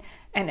point.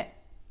 And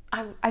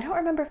I don't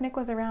remember if Nick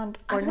was around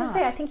or not. I was going to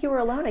say, I think you were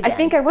alone again. I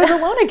think I was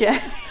alone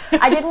again.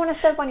 I didn't want to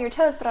step on your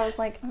toes, but I was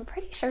like, I'm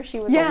pretty sure she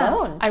was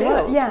alone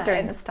too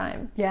during this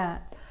time. Yeah.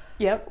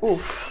 Yep.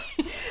 Oof.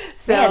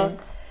 So man,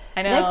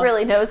 I know Nick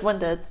really knows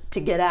when to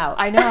get out.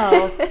 I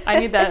know. I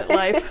need that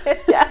life.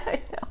 Yeah, I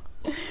know.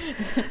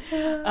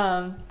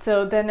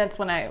 So then that's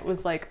when I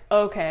was like,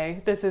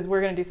 okay,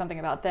 we're going to do something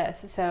about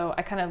this. So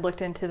I kind of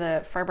looked into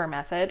the Ferber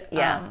method.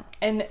 Yeah.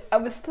 And I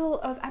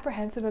was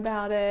apprehensive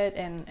about it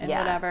and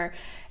whatever.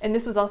 And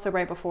this was also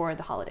right before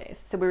the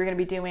holidays. So we were going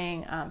to be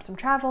doing some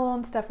travel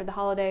and stuff for the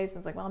holidays. And I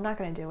was like, well, I'm not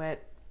going to do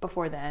it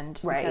before then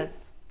just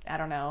because, I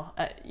don't know,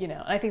 and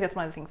I think that's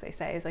one of the things they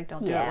say is like,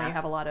 don't do it when you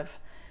have a lot of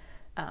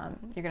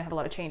you're going to have a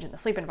lot of change in the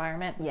sleep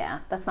environment. Yeah,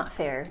 that's not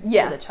fair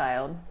to the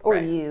child or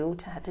you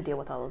to have to deal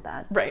with all of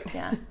that. Right.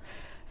 Yeah.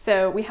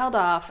 So we held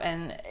off,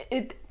 and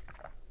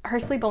her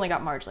sleep only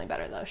got marginally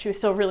better, though. She was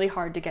still really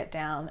hard to get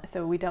down,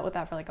 so we dealt with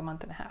that for like a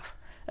month and a half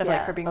of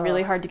like her being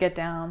really hard to get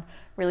down,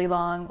 really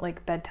long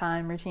like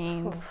bedtime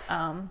routines.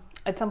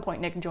 At some point,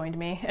 Nick joined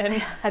me and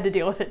had to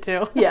deal with it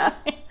too. Yeah.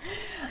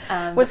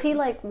 Was he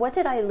like, what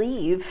did I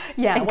leave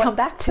and come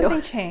back to?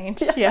 Something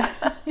changed. Yeah.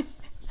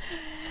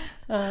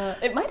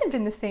 It might have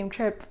been the same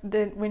trip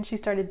when she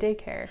started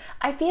daycare.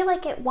 I feel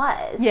like it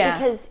was. Yeah.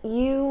 Because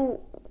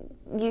you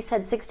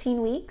said 16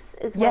 weeks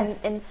is when,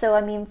 and so I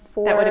mean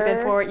 4 that would have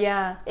been 4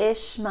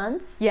 ish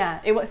months.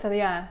 Yeah, it was. So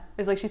it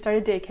was like she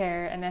started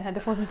daycare and then had the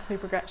 4-month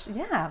sleep regression.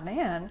 Yeah,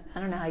 man. I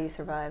don't know how you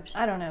survived.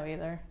 I don't know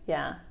either.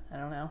 Yeah, I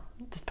don't know.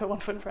 Just put one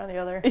foot in front of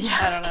the other. Yeah,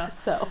 I don't know.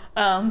 So,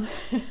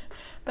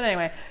 but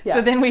anyway,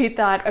 so then we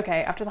thought,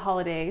 okay, after the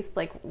holidays,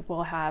 like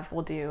we'll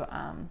do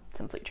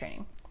some sleep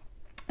training.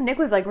 Nick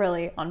was like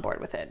really on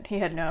board with it. He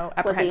had no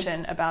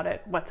apprehension about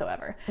it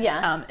whatsoever.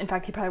 Yeah. In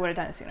fact, he probably would have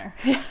done it sooner.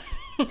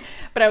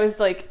 But I was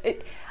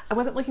like, I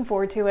wasn't looking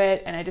forward to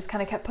it, and I just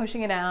kind of kept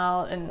pushing it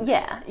out. And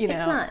it's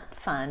not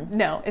fun.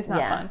 No, it's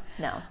not fun.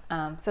 No.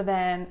 So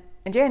then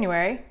in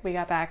January we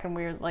got back and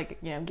we were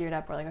like, geared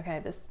up. We're like, okay,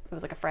 it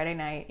was like a Friday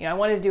night. I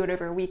wanted to do it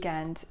over a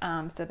weekend,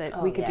 so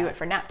that we could do it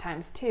for nap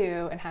times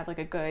too, and have like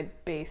a good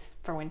base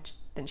for when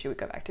then she would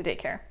go back to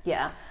daycare.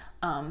 Yeah.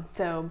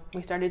 So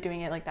we started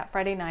doing it like that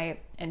Friday night,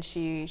 and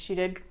she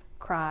did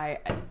cry.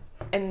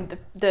 And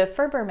the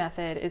Ferber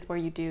method is where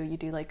you do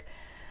like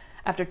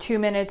after 2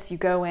 minutes you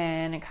go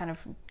in and kind of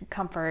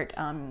comfort.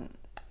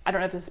 I don't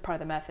know if this is part of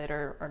the method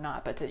or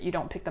not, but you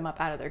don't pick them up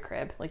out of their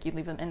crib. Like you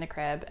leave them in the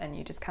crib and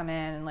you just come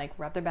in and like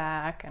rub their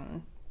back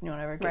and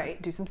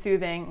do some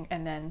soothing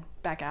and then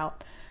back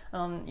out.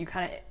 You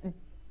kind of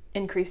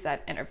increase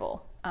that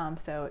interval.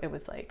 So it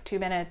was like 2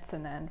 minutes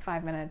and then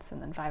 5 minutes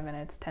and then 5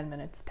 minutes, 10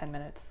 minutes, 10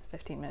 minutes,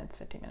 15 minutes,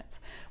 15 minutes.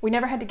 We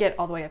never had to get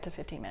all the way up to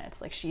 15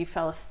 minutes. Like she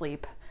fell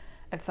asleep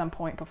at some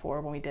point before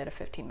when we did a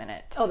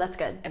 15-minute that's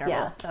good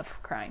interval of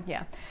crying.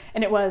 Yeah.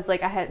 And it was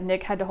like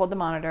Nick had to hold the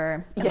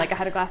monitor and like I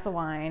had a glass of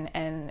wine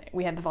and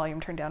we had the volume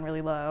turned down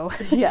really low.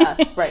 Yeah,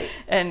 right.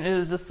 And it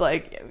was just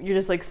like you're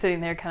just like sitting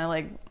there kind of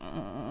like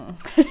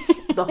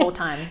the whole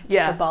time.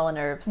 Just a ball of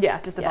nerves. Yeah,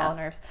 just a ball of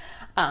nerves.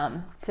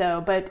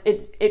 But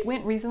it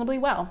went reasonably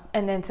well.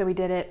 And then so we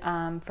did it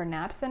for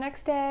naps the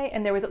next day,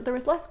 and there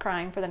was less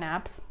crying for the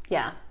naps.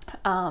 Yeah.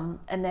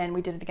 And then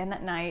we did it again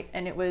that night,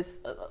 and it was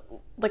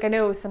like I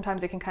know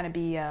sometimes it can kind of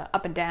be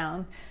up and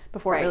down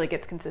before it really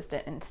gets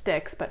consistent and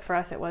sticks, but for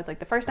us it was like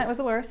the first night was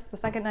the worst, the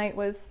second night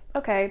was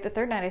okay, the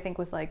third night I think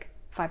was like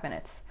 5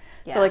 minutes.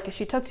 Yeah. So like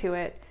she took to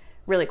it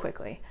really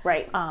quickly.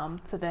 Right.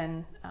 So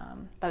then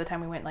by the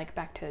time we went like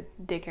back to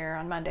daycare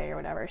on Monday or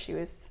whatever, she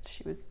was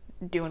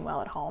doing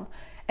well at home.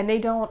 And they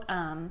don't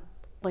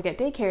like at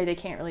daycare they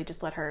can't really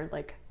just let her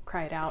like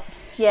cry it out.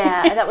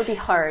 Yeah, that would be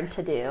hard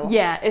to do.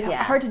 Yeah, it's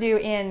hard to do,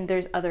 and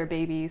there's other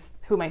babies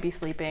who might be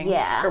sleeping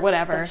or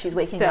whatever. Like she's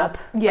waking up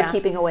or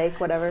keeping awake,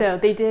 whatever. So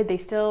they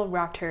still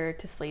rocked her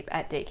to sleep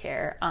at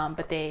daycare,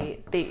 but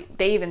they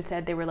even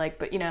said they were like,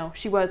 but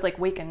she was like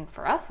waking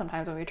for us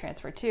sometimes when we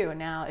transfer too, and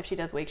now if she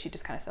does wake, she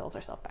just kind of settles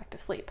herself back to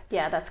sleep.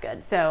 Yeah, that's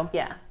good. So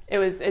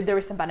there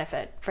was some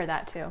benefit for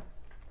that too.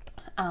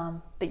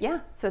 But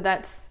yeah, so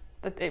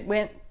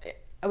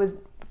I was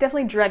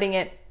definitely dreading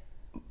it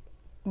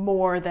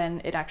more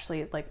than it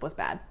actually like was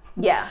bad.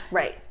 Yeah,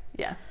 right.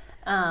 Yeah.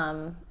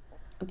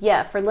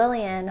 Yeah, for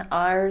Lillian,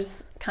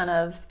 ours kind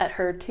of at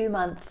her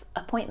 2-month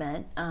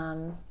appointment,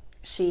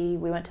 we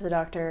went to the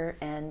doctor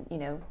and,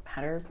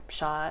 had her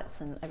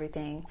shots and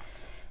everything.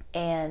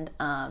 And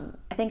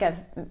I think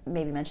I've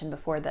maybe mentioned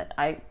before that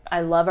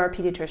I love our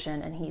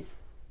pediatrician, and he's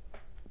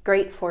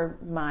great for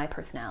my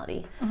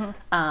personality.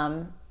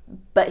 Mm-hmm.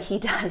 But he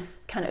does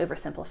kind of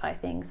oversimplify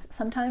things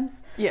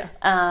sometimes. Yeah.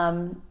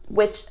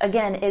 Which,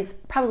 again, is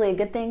probably a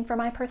good thing for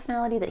my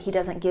personality, that he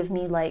doesn't give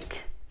me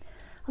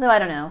although I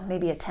don't know,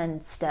 maybe a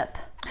 10-step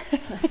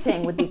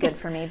thing would be good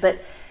for me.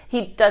 But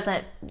he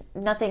doesn't,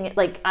 nothing,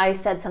 I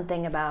said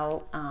something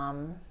about,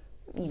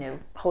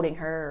 holding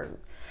her.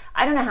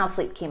 I don't know how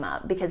sleep came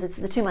up, because it's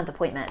the 2-month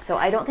appointment. So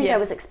I don't think I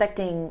was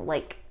expecting,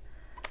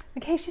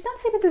 okay, she's not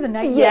sleeping through the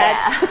night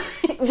yet.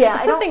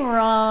 Yeah. Something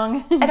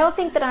wrong. I don't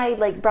think that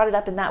I brought it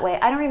up in that way.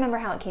 I don't remember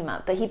how it came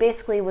up, but he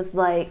basically was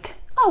like,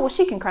 oh, well,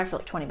 she can cry for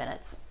 20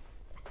 minutes.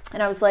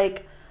 And I was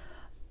like,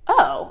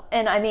 oh.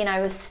 And I mean,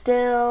 I was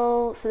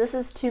still, so this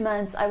is 2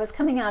 months. I was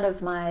coming out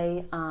of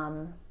my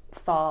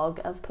fog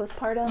of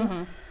postpartum,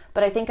 mm-hmm.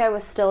 but I think I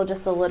was still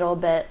just a little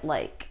bit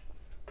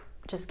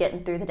just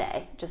getting through the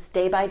day, just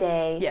day by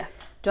day,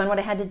 doing what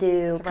I had to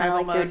do. Kind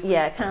of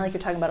like you're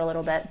talking about a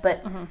little bit,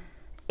 but mm-hmm.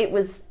 It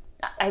was,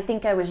 I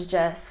think I was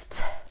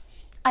just,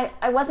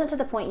 I wasn't to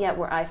the point yet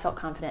where I felt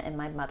confident in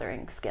my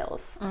mothering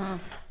skills.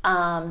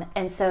 Mm-hmm.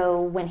 And so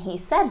when he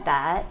said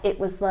that, it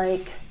was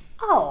like,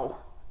 oh,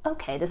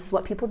 okay, this is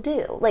what people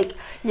do.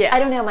 I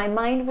don't know, my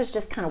mind was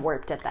just kind of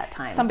warped at that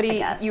time.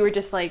 You were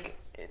just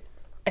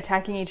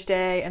attacking each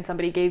day, and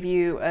somebody gave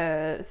you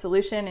a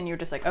solution, and you were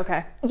just like,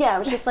 okay. Yeah, I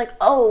was just like,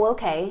 oh,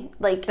 okay.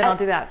 Then I'll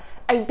do that.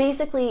 I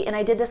basically, and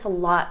I did this a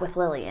lot with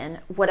Lillian,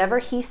 whatever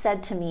he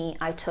said to me,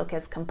 I took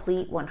as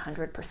complete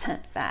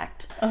 100%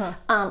 fact.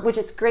 Uh-huh. Which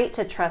it's great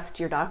to trust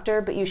your doctor,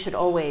 but you should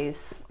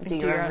always do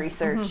your own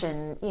research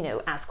mm-hmm.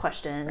 and, ask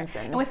questions.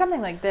 Right. And with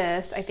something like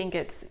this, I think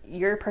it's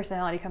your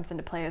personality comes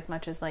into play as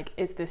much as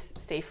is this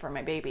safe for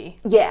my baby?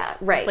 Yeah,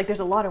 right.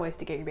 There's a lot of ways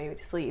to get your baby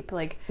to sleep.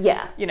 But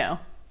yeah.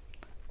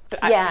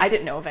 I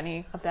didn't know of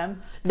any of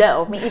them.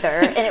 No, me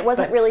either. And it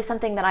wasn't really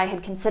something that I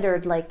had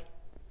considered,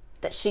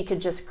 that she could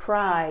just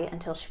cry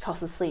until she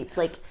falls asleep.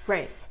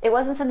 Right. It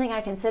wasn't something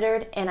I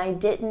considered, and I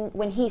didn't,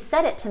 when he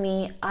said it to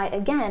me,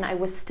 I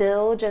was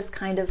still just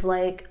kind of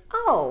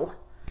oh,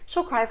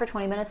 she'll cry for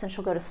 20 minutes and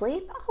she'll go to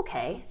sleep?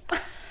 Okay.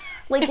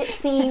 It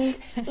seemed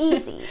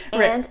easy.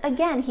 And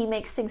again, he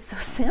makes things so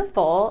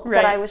simple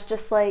that I was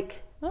just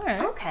all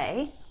right.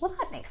 Okay, well,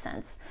 that makes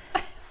sense.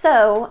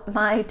 So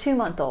my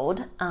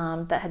 2-month-old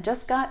that had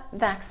just got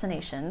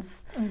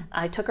vaccinations,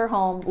 I took her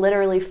home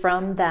literally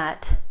from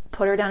that,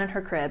 put her down in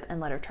her crib, and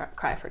let her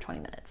cry for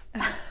 20 minutes.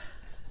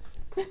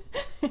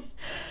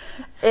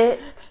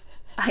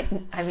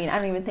 I mean, I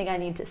don't even think I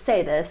need to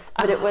say this,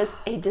 but it was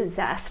a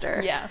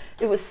disaster. Yeah.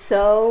 It was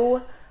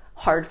so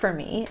hard for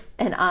me,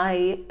 and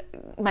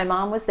my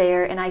mom was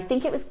there, and I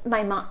think it was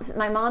my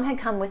mom had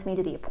come with me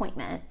to the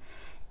appointment.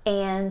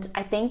 And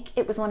I think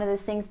it was one of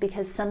those things,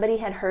 because somebody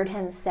had heard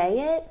him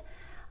say it,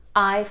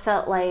 I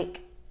felt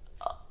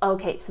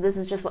okay, so this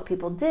is just what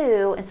people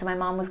do. And so my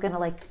mom was going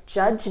to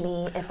judge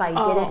me if I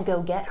didn't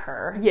go get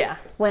her. Yeah.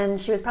 When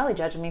she was probably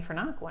judging me for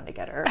not going to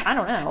get her. I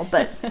don't know,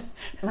 but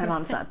my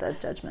mom's not the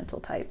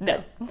judgmental type.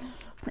 No.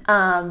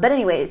 But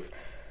anyways,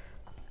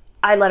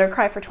 I let her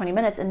cry for 20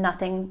 minutes and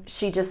nothing,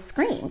 she just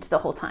screamed the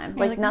whole time.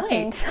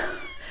 Nothing happened.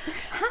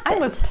 I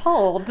was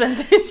told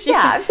that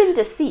Yeah, I've been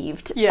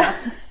deceived. Yeah.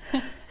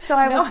 So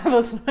I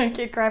was like,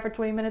 you cry for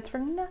 20 minutes for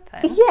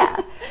nothing.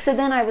 Yeah. So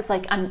then I was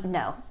like,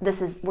 no,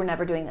 we're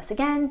never doing this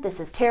again.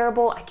 This is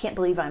terrible. I can't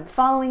believe I'm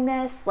following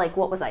this.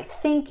 What was I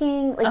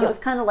thinking? It was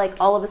kind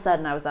of all of a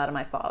sudden I was out of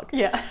my fog.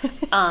 Yeah.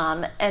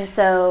 And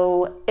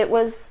so it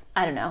was,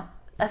 I don't know,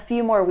 a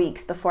few more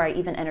weeks before I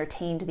even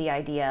entertained the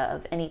idea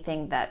of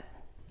anything that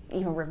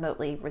even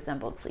remotely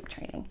resembled sleep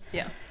training.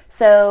 Yeah.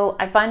 So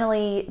I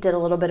finally did a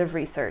little bit of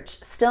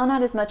research. Still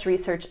not as much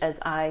research as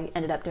I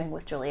ended up doing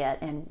with Juliet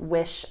and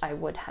wish I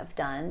would have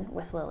done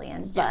with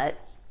Lillian. Yeah.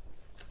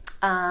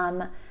 But,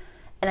 and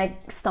I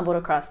stumbled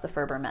across the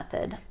Ferber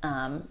method,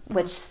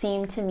 which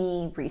seemed to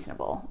me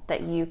reasonable,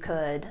 that you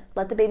could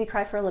let the baby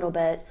cry for a little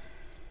bit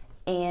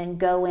and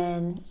go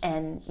in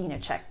and,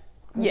 check.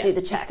 Yeah, do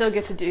the checks. You still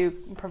get to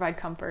provide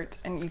comfort,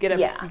 and you get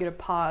a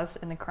pause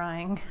in the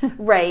crying.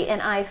 Right, and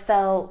I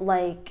felt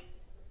like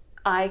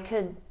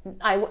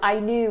I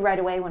knew right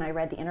away when I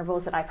read the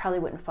intervals that I probably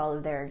wouldn't follow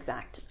their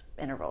exact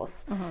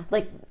intervals.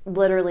 Mm-hmm.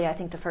 Literally, I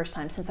think the first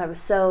time, since I was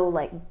so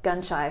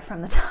gun shy from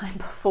the time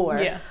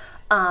before,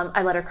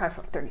 I let her cry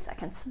for 30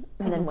 seconds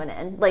and then went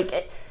in.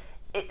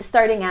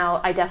 Starting out,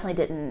 I definitely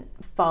didn't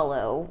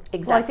follow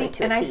exactly to a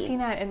T. And I've seen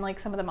that in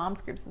some of the moms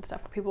groups and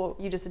stuff, where people,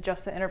 you just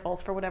adjust the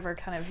intervals for whatever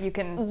kind of you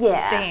can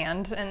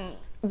stand. And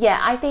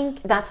yeah, I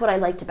think that's what I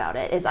liked about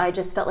it, is I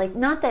just felt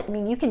not that,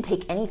 you can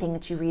take anything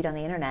that you read on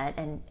the internet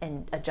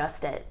and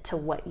adjust it to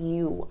what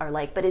you are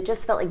like, but it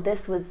just felt like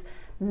this was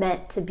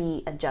meant to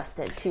be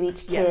adjusted to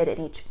each kid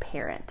and each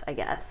parent, I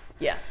guess.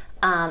 Yeah.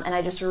 And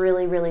I just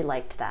really, really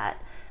liked that.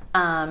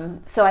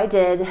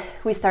 So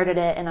we started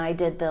it, and I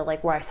did the,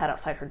 like, where I sat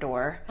outside her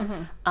door.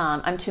 Mm-hmm.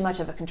 I'm too much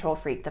of a control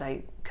freak that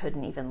I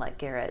couldn't even let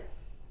Garrett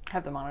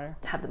have the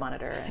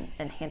monitor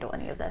and handle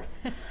any of this.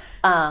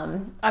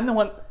 I'm the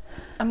one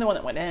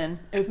that went in.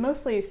 It was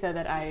mostly so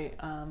that I,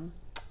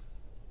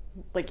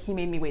 like, he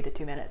made me wait the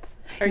 2 minutes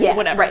or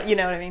whatever, right. You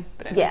know what I mean?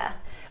 But anyway. Yeah.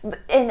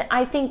 And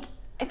I think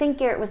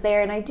Garrett was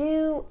there, and I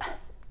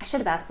should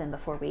have asked him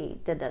before we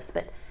did this,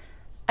 but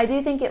I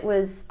do think it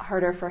was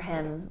harder for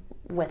him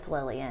with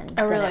Lillian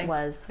than it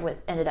was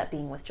ended up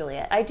being with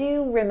Juliet. I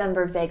do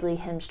remember vaguely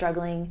him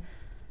struggling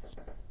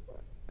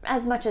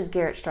as much as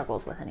Garrett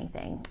struggles with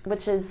anything,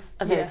 which is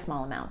a very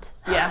small amount.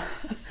 Yeah.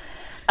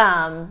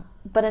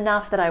 But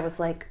enough that I was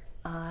like,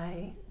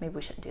 maybe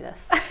we shouldn't do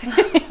this.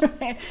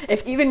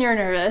 If even you're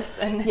nervous.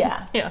 And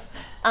yeah.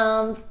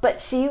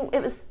 But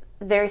it was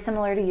very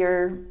similar to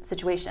your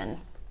situation.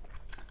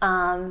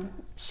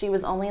 She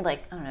was only,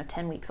 like, I don't know,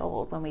 10 weeks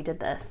old when we did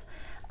this.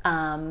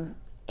 And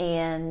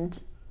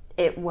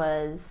it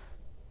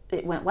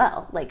went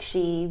well. Like,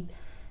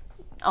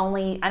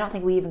 I don't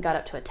think we even got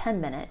up to a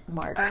 10-minute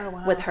mark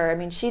with her. I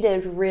mean, she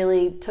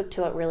took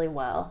to it really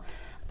well.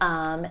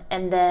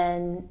 And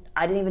then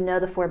I didn't even know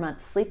the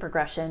 4-month sleep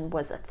regression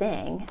was a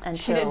thing until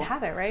she didn't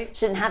have it, right?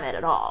 She didn't have it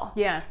at all.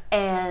 Yeah.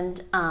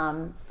 And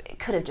it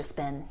could have just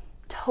been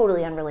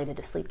totally unrelated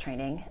to sleep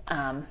training.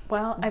 In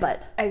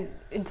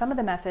some of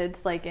the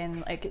methods, like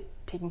in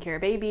taking care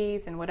of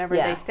babies and whatever,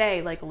 they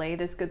say, like, lay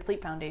this good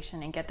sleep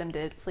foundation and get them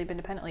to sleep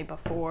independently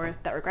before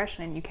that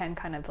regression, and you can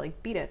kind of,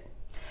 like, beat it.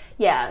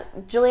 Yeah,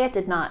 Juliet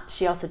did not.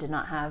 She also did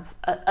not have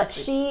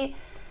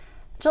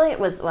Juliet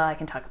was, well, I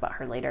can talk about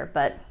her later,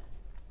 but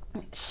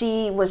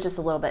she was just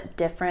a little bit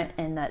different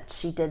in that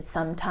she did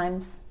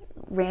sometimes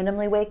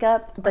randomly wake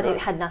up, but it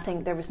had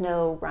nothing. There was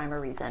no rhyme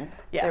or reason.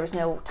 Yeah. There was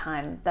no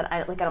time that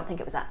I don't think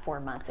it was at 4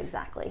 months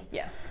exactly.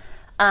 Yeah.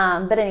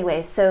 But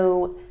anyway,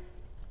 so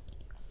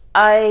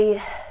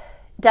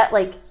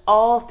like,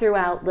 all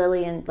throughout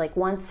Lillian, like,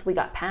 once we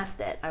got past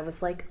it, I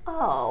was like,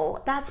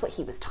 oh, that's what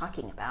he was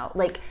talking about.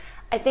 Like,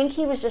 I think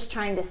he was just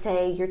trying to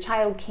say your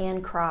child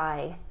can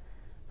cry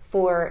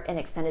for an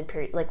extended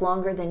period, like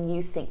longer than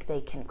you think they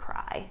can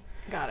cry.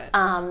 Got it.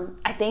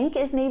 I think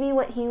is maybe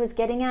what he was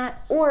getting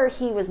at, or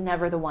he was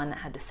never the one that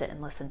had to sit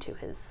and listen to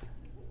his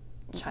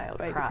child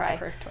cry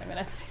for 20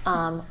 minutes.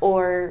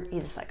 Or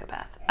he's a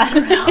psychopath. I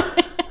don't know.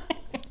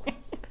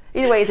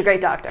 Either way, he's a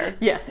great doctor.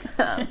 Yeah.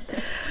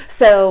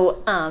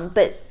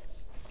 But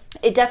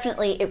it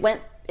definitely, it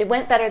went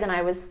better than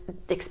I was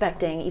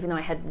expecting, even though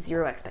I had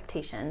zero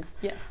expectations.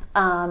 Yeah.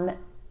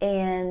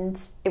 And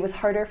it was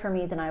harder for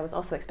me than I was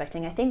also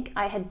expecting. I think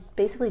I had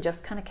basically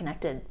just kind of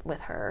connected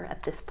with her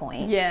at this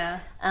point.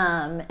 Yeah.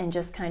 And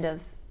just kind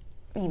of,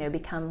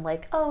 become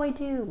like, oh, I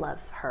do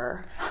love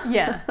her.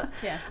 Yeah.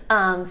 Yeah.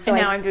 So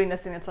now I'm doing this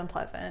thing that's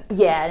unpleasant.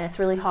 Yeah, and it's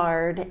really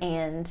hard,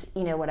 and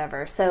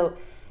whatever. So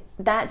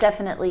that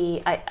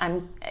definitely,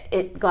 I'm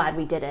glad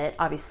we did it,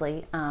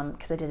 obviously,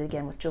 because I did it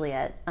again with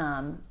Juliet.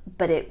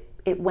 But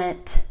it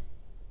went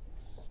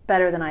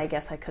better than I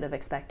guess I could have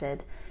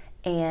expected.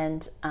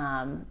 And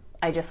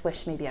I just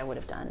wish maybe I would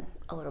have done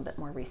a little bit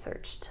more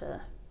research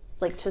to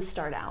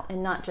start out,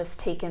 and not just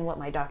taken what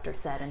my doctor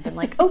said and been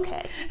like,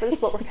 okay, this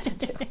is what we're going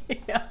to do.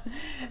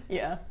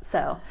 Yeah.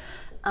 So,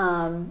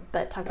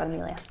 but talk about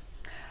Amelia.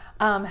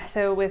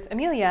 So with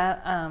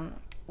Amelia,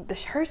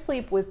 her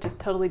sleep was just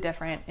totally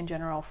different in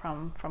general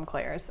from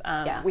Claire's.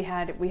 We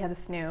had the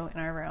snoo in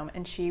our room,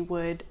 and she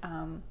wouldn't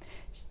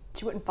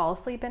fall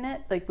asleep in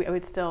it. Like, I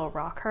would still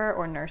rock her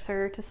or nurse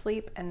her to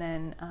sleep, and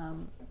then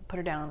put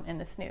her down in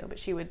the snoo, but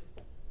she would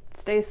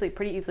stay asleep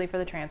pretty easily for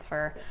the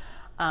transfer,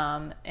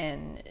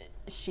 and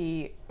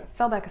she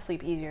fell back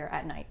asleep easier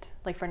at night.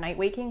 Like, for night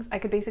wakings, I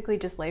could basically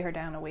just lay her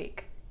down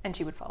awake and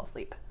she would fall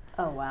asleep.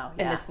 Oh wow.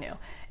 In the snoo.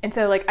 And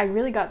so, like, I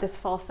really got this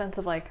false sense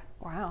of, like,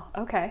 wow,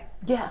 okay,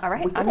 yeah, all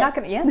right, I'm not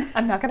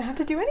gonna have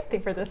to do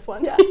anything for this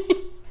one. Yeah.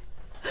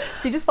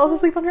 She just falls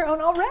asleep on her own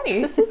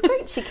already. This is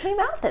great. She came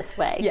out this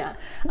way. Yeah.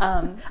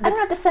 I don't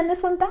have to send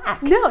this one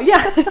back. No.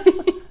 Yeah.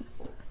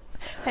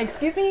 Hey,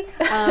 excuse me,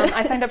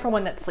 I signed up for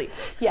one that sleeps.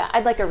 Yeah,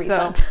 I'd like a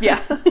refund. So,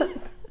 yeah.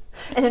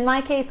 And in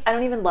my case, I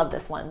don't even love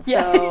this one,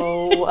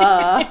 so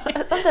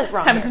something's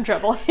wrong. Having some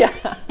trouble. Yeah.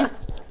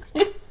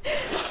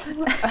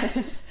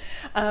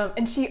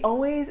 And she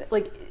always,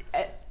 like,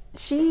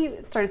 she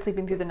started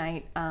sleeping through the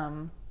night,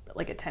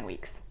 like, at 10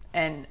 weeks.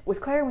 And with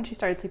Claire, when she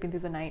started sleeping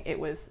through the night, it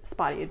was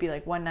spotty. It'd be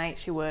like one night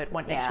she would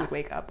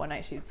wake up, one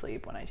night she'd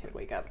sleep, one night she would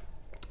wake up.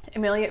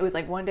 Amelia, it was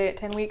like one day at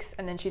 10 weeks,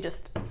 and then she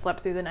just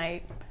slept through the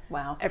night.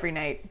 Wow. Every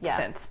night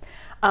since.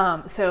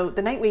 So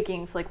the night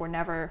wakings, like, were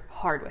never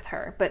hard with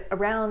her. But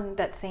around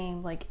that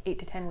same, like, 8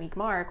 to 10 week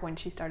mark, when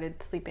she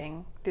started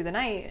sleeping through the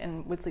night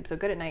and would sleep so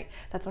good at night,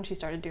 that's when she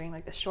started doing,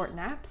 like, the short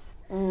naps.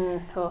 I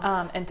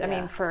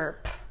mean, for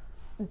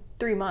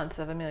 3 months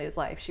of Amelia's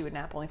life, she would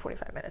nap only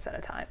 45 minutes at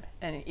a time.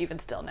 And even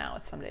still now,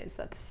 some days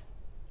that's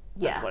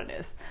what it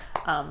is.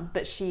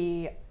 But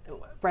she,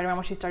 right around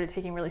when she started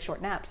taking really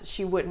short naps,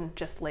 she wouldn't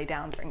just lay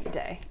down during the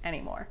day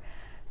anymore.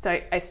 So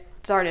I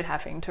started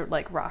having to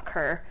like rock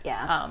her.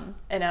 Yeah.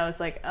 And I was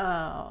like,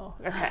 oh,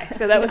 okay.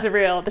 So that was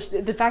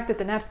the fact that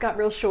the naps got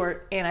real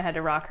short and I had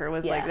to rock her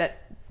was like,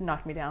 that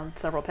knocked me down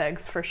several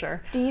pegs for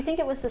sure. Do you think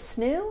it was the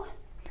snoo?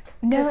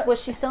 No.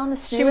 Was she still in the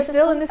snoo? She was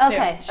still in the snoo.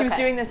 Okay. She was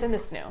doing this in the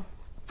snoo.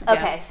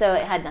 Okay. So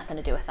it had nothing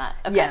to do with that.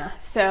 Okay. Yeah.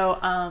 So,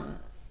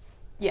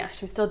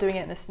 she was still doing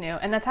it in the snoo.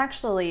 And that's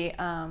actually,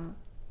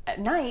 at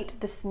night,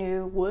 the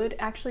snoo would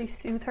actually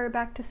soothe her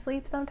back to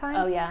sleep sometimes.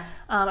 Oh, yeah.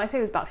 I'd say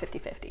it was about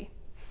 50-50.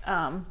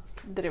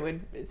 That it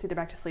would soothe her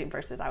back to sleep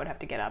versus I would have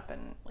to get up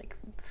and like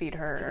feed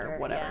her or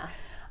whatever.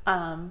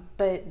 Yeah.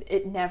 But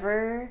it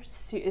never,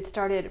 it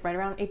started right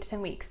around 8 to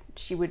 10 weeks.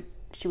 She would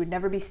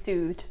never be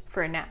soothed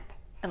for a nap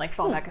and like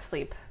fall back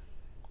asleep.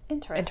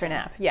 Interesting. Into a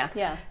nap. Yeah.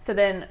 Yeah. So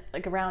then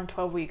like around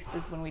 12 weeks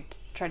is when we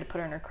tried to put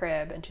her in her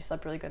crib and she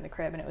slept really good in the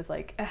crib. And it was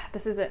like,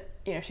 this isn't,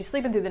 she's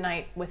sleeping through the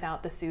night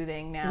without the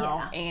soothing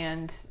now. Yeah.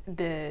 And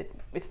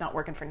it's not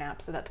working for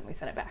naps. So that's when we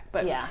sent it back.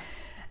 But yeah.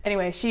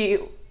 Anyway, she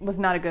was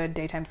not a good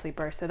daytime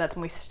sleeper, so that's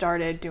when we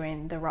started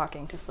doing the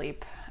rocking to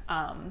sleep.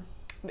 And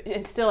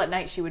still at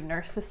night she would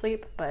nurse to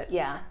sleep, but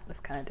it was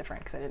kind of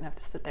different because I didn't have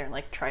to sit there and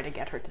like try to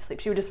get her to sleep.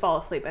 She would just fall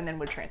asleep and then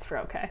would transfer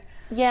okay.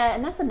 Yeah,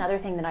 and that's another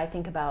thing that I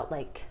think about.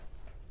 Like,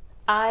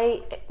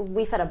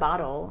 we fed a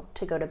bottle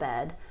to go to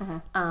bed,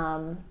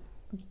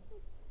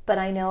 but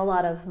I know a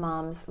lot of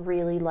moms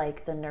really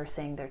like the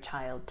nursing their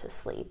child to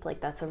sleep.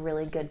 Like, that's a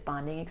really good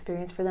bonding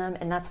experience for them,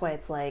 and that's why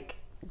it's like,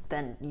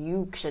 then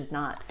you should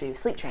not do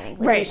sleep training.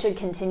 Like, you should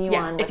continue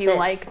on with if you this.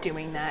 Like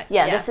doing that.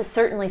 Yeah, this is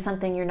certainly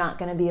something you're not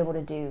going to be able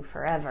to do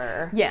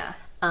forever. Yeah.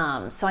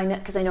 So I know,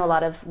 because I know a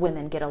lot of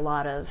women get a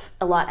lot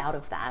out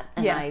of that.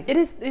 And it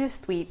is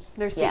sweet.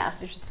 There's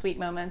just sweet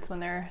moments when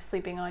they're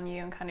sleeping on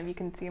you and kind of you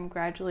can see them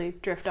gradually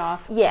drift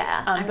off.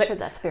 Yeah, I'm sure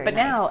that's very nice. But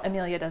now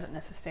Amelia doesn't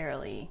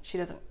necessarily, she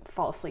doesn't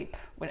fall asleep.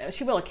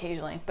 She will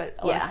occasionally, but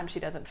a lot of times she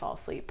doesn't fall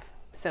asleep.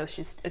 So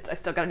I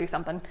still got to do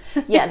something.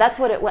 Yeah, that's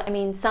what it was. I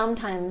mean,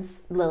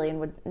 sometimes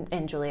Lillian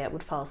and Juliet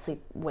would fall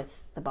asleep with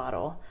the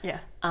bottle. Yeah.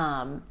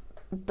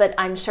 But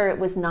I'm sure it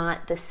was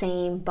not the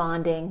same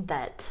bonding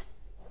that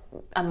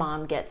a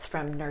mom gets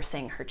from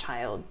nursing her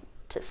child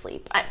to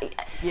sleep. I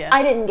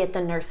didn't get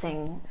the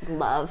nursing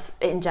love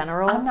in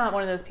general. I'm not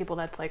one of those people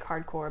that's like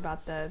hardcore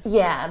about the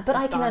but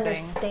I can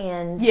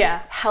understand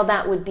how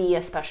that would be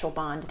a special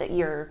bond that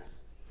you're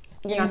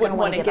not going to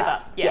want to give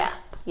up.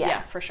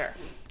 Yeah, for sure.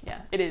 Yeah,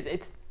 it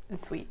is.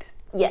 It's sweet.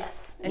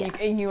 Yes.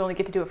 And you only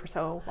get to do it for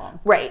so long.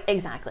 Right,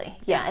 exactly.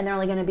 Yeah, and they're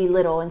only going to be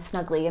little and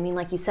snuggly. I mean,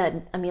 like you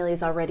said,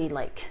 Amelia's already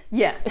like...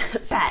 Yeah,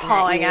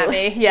 pawing at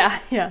me.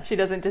 Yeah. She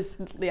doesn't just,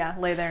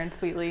 lay there and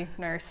sweetly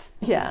nurse.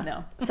 Yeah.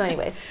 No. So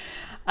anyways.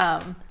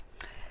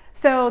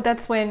 So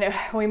that's when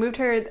we moved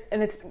her,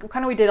 and it's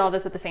kind of, we did all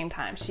this at the same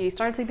time. She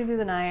started sleeping through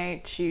the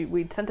night.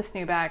 We sent the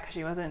snoo back because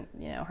she wasn't,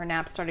 her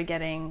naps started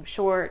getting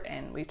short,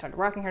 and we started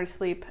rocking her to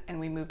sleep, and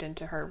we moved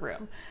into her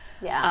room.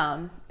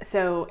 Yeah.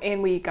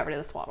 And we got rid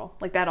of the swaddle.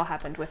 Like, that all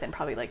happened within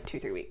probably like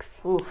 2-3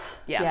 weeks. Oof.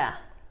 Yeah.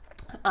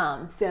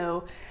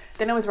 So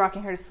then I was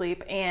rocking her to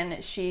sleep, and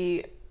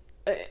it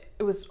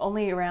was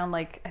only around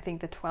like, I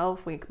think the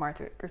 12-week mark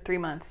or 3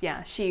 months.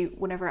 Yeah.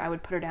 Whenever I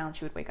would put her down,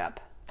 she would wake up.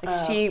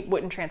 Like, she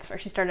wouldn't transfer.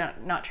 She started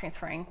not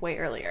transferring way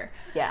earlier.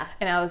 Yeah.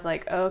 And I was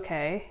like,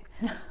 okay,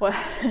 what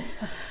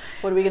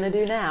are we going to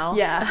do now?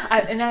 Yeah.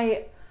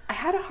 I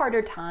had a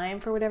harder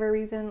time, for whatever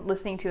reason,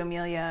 listening to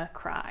Amelia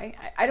cry.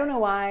 I don't know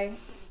why.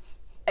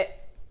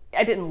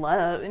 I didn't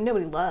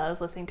nobody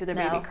loves listening to their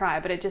baby cry,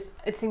 but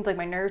it seemed like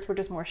my nerves were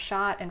just more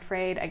shot and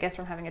frayed, I guess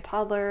from having a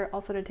toddler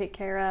also to take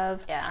care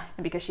of. Yeah.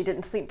 And because she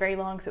didn't sleep very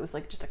long, so it was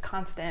like just a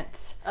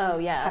constant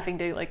having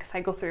to like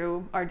cycle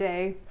through our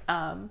day.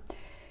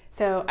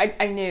 So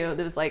I knew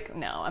there was like,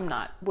 no, I'm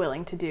not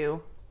willing to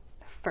do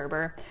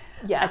Ferber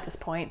at this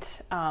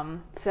point.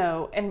 And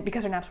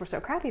because her naps were so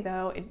crappy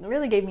though, it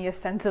really gave me a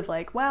sense of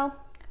like, well,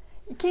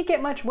 you can't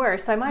get much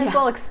worse, so I might as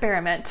well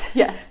experiment.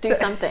 Yes, do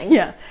something.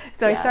 Yeah.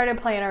 So I started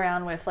playing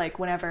around with like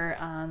whenever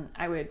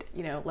I would,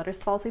 let her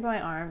fall asleep in my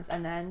arms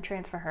and then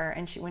transfer her,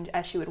 and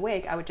as she would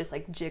wake, I would just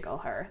like jiggle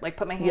her, like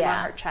put my hand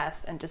on her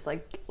chest and just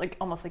like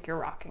almost like you're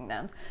rocking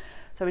them.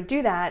 So I would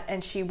do that,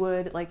 and she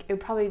would I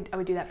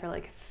would do that for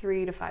like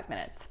 3 to 5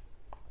 minutes,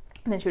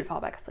 and then she would fall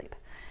back asleep.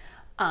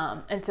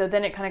 And so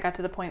then it kind of got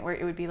to the point where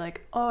it would be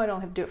like, oh, I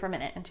don't have to do it for a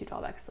minute, and she'd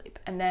fall back asleep.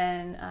 And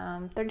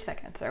then 30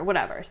 seconds or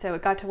whatever. So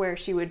it got to where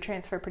she would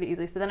transfer pretty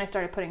easily. So then I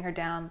started putting her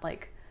down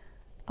like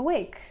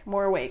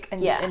more awake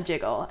and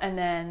jiggle, and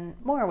then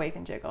more awake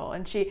and jiggle.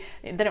 And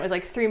then it was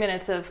like 3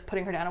 minutes of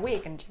putting her down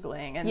awake and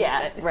jiggling. And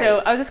so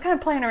I was just kind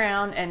of playing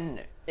around,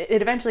 and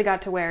it eventually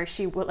got to where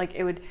she would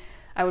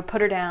I would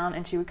put her down,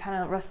 and she would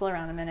kind of wrestle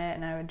around a minute,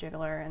 and I would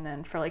jiggle her, and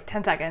then for like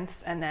 10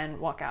 seconds, and then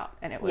walk out,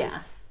 and it was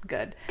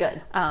good.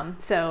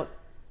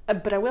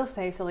 But I will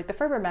say, so like the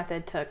Ferber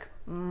method took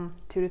 2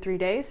 to 3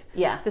 days.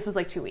 Yeah. This was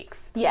like 2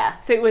 weeks. Yeah.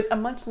 So it was a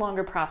much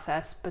longer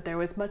process, but there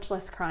was much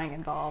less crying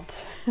involved.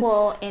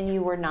 Well, and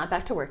you were not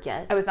back to work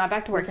yet. I was not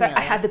back to work, so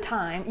I had the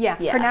time. Yeah.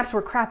 Her naps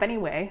were crap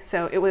anyway,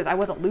 so I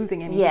wasn't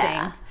losing anything.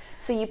 Yeah.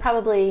 So you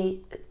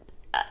probably...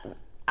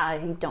 I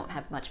don't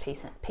have much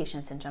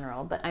patience in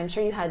general, but I'm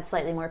sure you had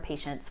slightly more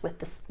patience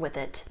with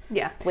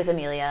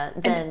Amelia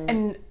than...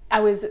 And I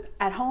was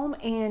at home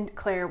and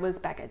Claire was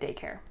back at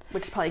daycare,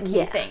 which is probably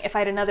a key thing. If I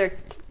had another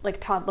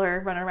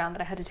toddler running around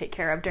that I had to take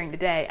care of during the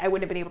day, I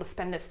wouldn't have been able to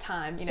spend this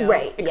time,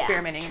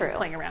 experimenting and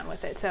playing around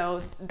with it.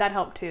 So that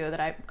helped too, that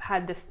I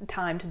had this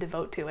time to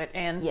devote to it.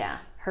 And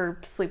her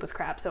sleep was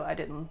crap, so I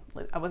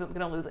wasn't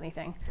going to lose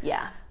anything.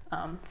 Yeah.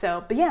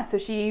 So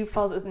she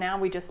falls, now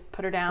we just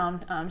put her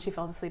down. She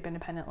falls asleep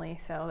independently.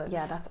 So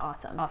that's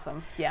awesome.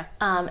 Awesome. Yeah.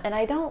 And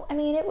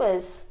it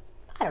was,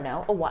 I don't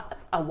know,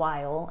 a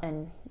while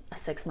in a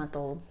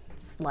 6-month-old's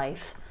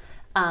life,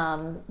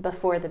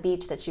 before the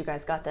beach that you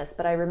guys got this.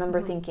 But I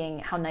remember thinking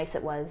how nice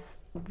it was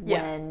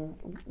when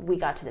we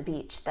got to the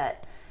beach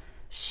that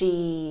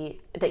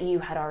you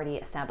had already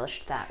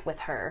established that with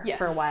her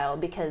for a while,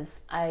 because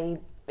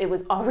it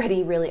was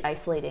already really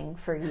isolating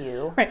for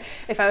you. Right.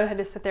 If I would have had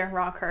to sit there and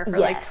rock her for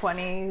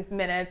 20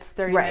 minutes,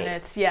 30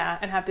 minutes,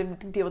 and have to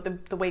deal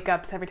with the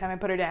wake-ups every time I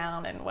put her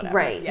down and whatever.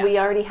 Right. Yeah. We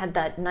already had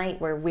that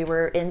night where we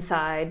were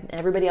inside and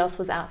everybody else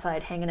was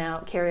outside hanging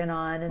out, carrying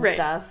on and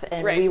stuff.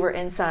 And we were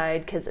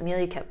inside because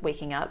Amelia kept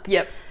waking up.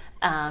 Yep.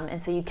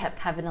 And so you kept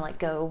having to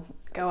go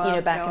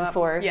up, back and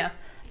forth. Yeah.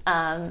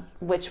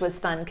 Which was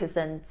fun because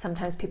then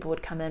sometimes people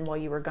would come in while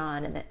you were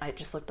gone and I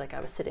just looked like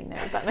I was sitting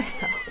there by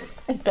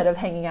myself instead of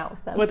hanging out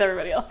with them. With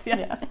everybody else,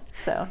 yeah.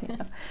 So,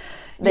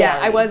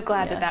 I was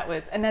glad that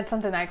was, and that's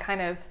something I kind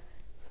of,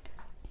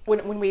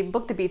 when we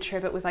booked the beach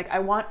trip, it was like, I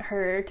want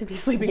her to be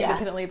sleeping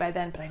independently by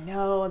then, but I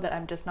know that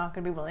I'm just not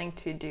going to be willing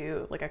to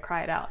do a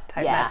cry it out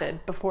type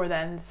method before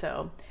then,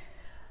 so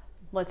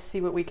let's see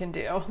what we can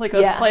do.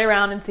 Let's play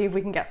around and see if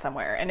we can get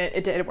somewhere, and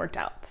it worked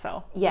out,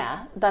 so.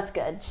 Yeah, that's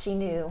good. She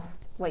knew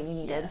what you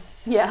needed.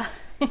 Yes.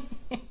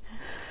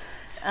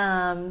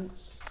 Yeah.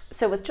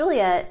 So with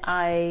Juliet,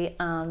 I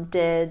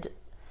did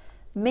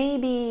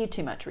maybe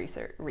too much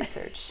research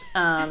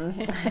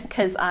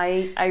because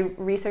I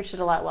researched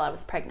it a lot while I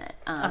was pregnant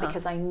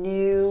because I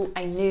knew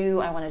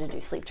I wanted to do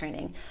sleep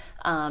training.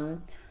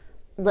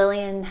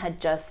 Lillian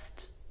had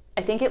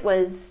I think it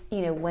was,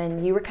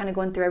 when you were kind of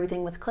going through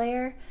everything with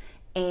Claire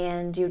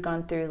and you'd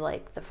gone through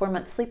the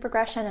 4-month sleep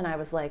regression, and I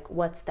was like,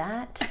 what's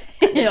that?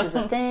 This is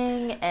a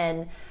thing.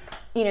 And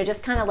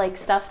just kind of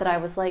stuff that I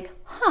was like,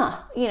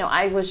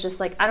 I was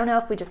just like, I don't know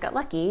if we just got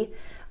lucky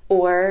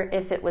or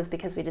if it was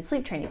because we did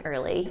sleep training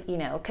early,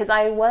 because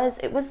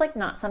it was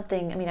not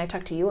something, I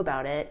talked to you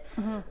about it,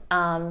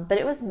 but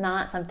it was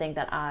not something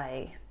that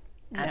I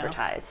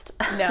advertised.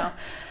 No,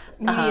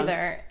 me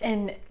neither.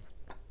 And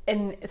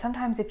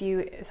sometimes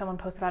if someone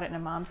posts about it in a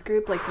mom's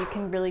group, you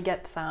can really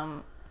get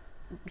some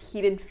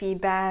heated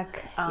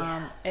feedback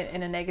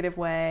in a negative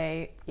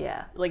way.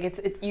 Yeah.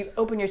 It's you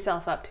open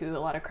yourself up to a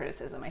lot of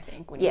criticism, I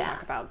think, when you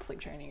talk about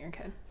sleep training your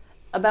kid.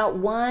 About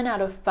 1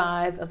 out of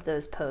 5 of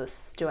those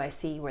posts do I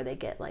see where they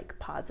get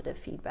positive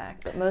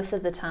feedback, but most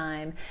of the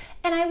time,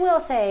 and I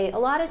will say a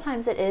lot of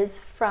times it is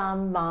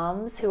from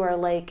moms who are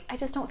I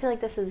just don't feel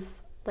like this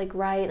is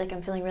right,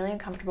 I'm feeling really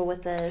uncomfortable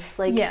with this.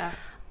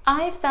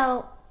 I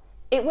felt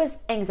it was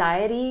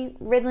anxiety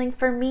riddling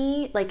for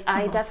me.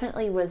 I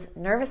definitely was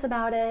nervous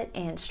about it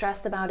and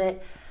stressed about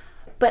it,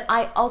 but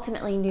I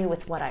ultimately knew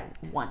it's what I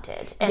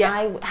wanted. And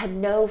I had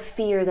no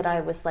fear that I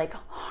was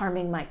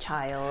harming my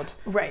child.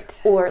 Right.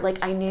 Or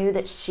I knew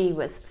that she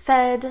was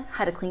fed,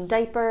 had a clean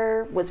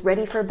diaper, was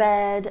ready for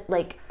bed,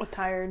 was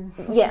tired.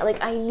 Yeah,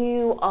 I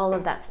knew all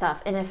of that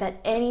stuff. And if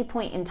at any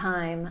point in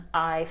time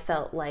I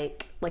felt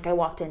like I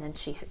walked in and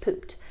she had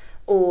pooped,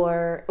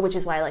 which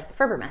is why I like the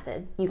Ferber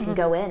method. You can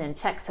go in and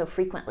check so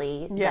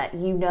frequently that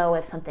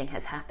if something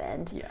has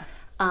happened. Yeah.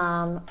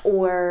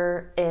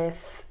 Or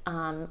if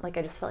I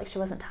just felt like she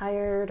wasn't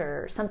tired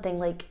or something,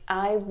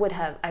 I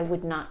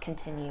would not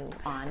continue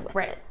on with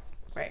it.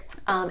 Right.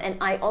 And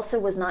I also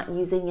was not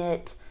using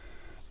it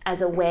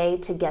as a way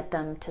to get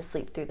them to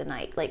sleep through the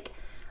night.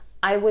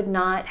 I would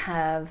not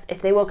have,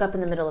 if they woke up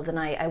in the middle of the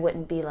night, I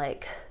wouldn't be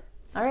like,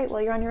 all right,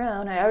 well, you're on your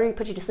own. I already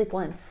put you to sleep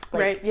once.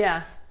 Right,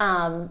 yeah.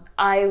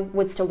 I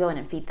would still go in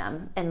and feed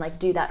them and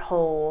do that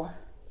whole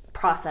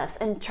process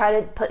and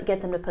try to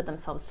get them to put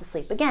themselves to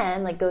sleep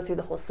again, go through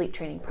the whole sleep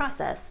training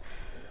process,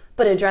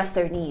 but address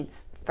their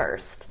needs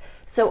first.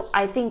 So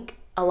I think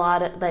a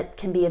lot of that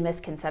can be a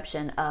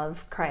misconception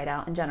of Cry It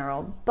Out in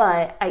general,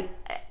 but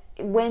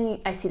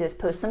when I see those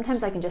posts,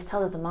 sometimes I can just tell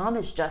that the mom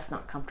is just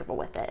not comfortable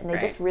with it and they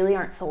just really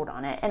aren't sold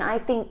on it. And I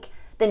think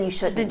then you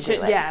shouldn't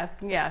do it.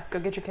 Yeah. Go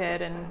get your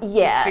kid and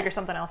figure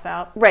something else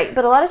out. Right.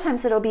 But a lot of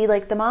times it'll be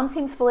the mom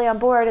seems fully on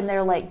board and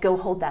they're like, go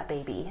hold that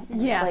baby.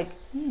 And it's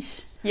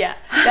eesh. Yeah.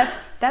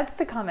 That's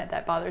the comment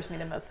that bothers me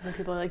the most is when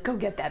people are like, go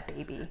get that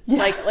baby.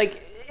 Yeah.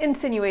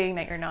 Insinuating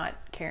that you're not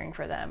caring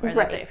for them or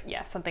that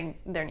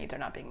their needs are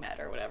not being met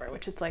or whatever,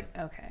 which it's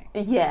okay.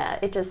 Yeah.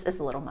 It just is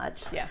a little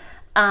much. Yeah.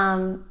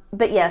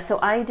 But so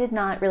I did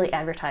not really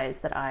advertise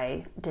that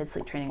I did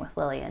sleep training with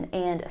Lillian,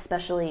 and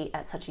especially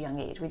at such a young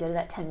age. We did it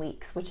at 10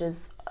 weeks, which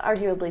is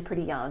arguably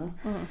pretty young.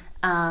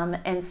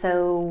 And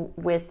so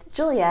with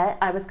Juliet,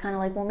 I was kind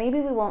of well, maybe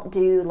we won't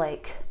do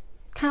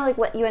kind of like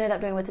what you ended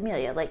up doing with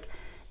Amelia. Like,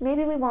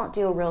 maybe we won't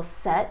do a real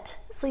set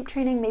sleep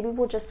training. Maybe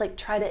we'll just like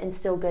try to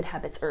instill good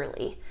habits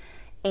early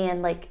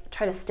and like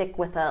try to stick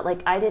with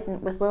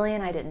with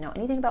Lillian, I didn't know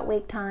anything about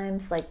wake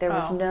times. Like there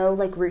was no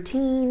like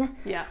routine.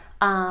 Yeah.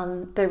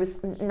 There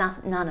was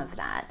none of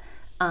that.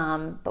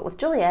 But with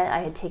Juliet, I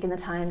had taken the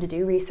time to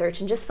do research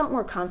and just felt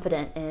more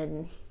confident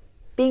in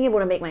being able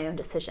to make my own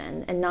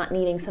decision and not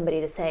needing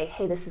somebody to say,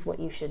 hey, this is what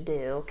you should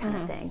do kind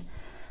of thing.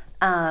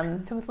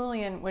 So with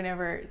Lillian,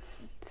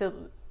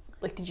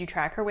 did you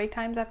track her wake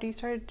times after you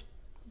started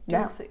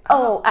doing sleep?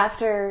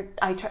 After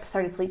I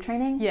started sleep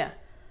training? Yeah.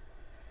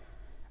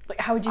 Like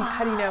how do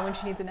you know when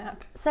she needs a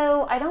nap?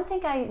 So I don't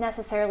think I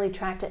necessarily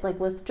tracked it. Like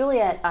with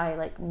Juliet, I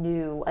like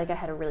knew, like I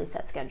had a really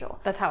set schedule.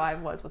 That's how I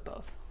was with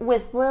both.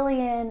 With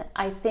Lillian,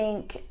 I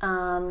think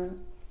I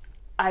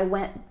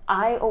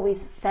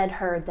always fed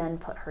her, then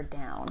put her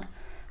down.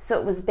 So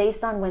it was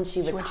based on when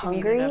she was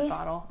hungry. She needed a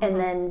bottle. And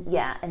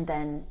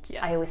then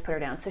I always put her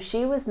down. So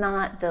she was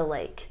not the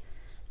like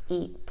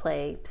eat,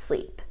 play,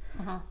 sleep.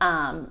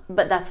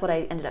 But that's what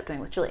I ended up doing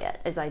with Juliet,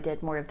 is I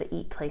did more of the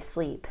eat, play,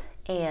 sleep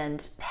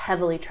and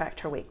heavily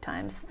tracked her wake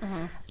times.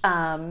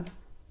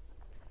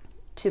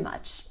 Too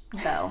much.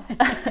 So,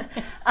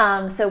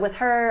 so with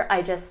her,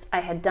 I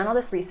had done all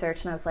this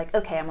research and I was like,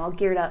 okay, I'm all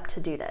geared up to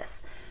do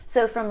this.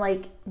 So from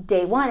like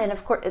day one, and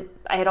of course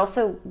I had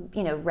also,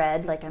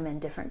 read, like I'm in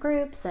different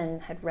groups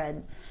and had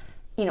read,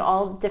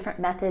 all different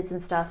methods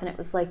and stuff. And it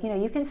was like,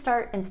 you can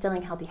start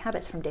instilling healthy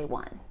habits from day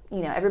one.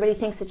 Everybody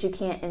thinks that you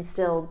can't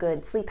instill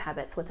good sleep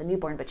habits with a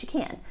newborn, but you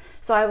can.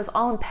 So I was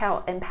all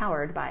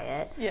empowered by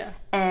it. Yeah.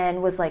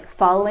 And was like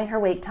following her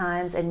wake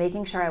times and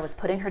making sure I was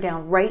putting her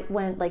down right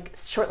when, like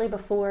shortly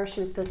before she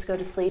was supposed to go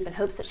to sleep, in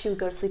hopes that she would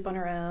go to sleep on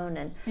her own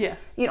and,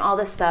 all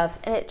this stuff.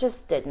 And it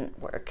just didn't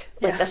work.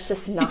 Like that's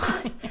just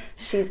not,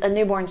 a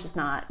newborn's just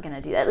not going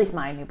to do that. At least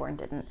my newborn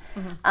didn't.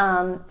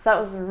 So that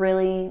was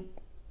really,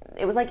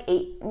 it was like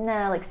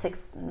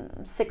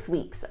 6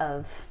 weeks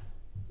of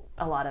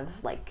a lot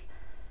of like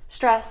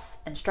stress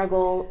and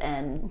struggle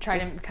and trying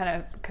to kind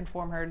of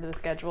conform her to the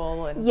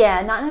schedule and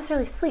not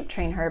necessarily sleep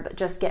train her, but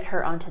just get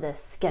her onto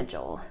this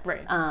schedule.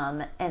 Right.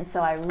 And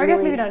so I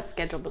guess maybe not a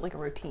schedule, but like a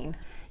routine.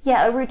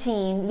 Yeah, a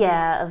routine,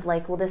 of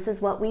like, well, this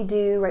is what we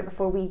do right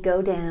before we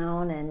go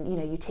down, and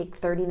you take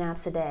 30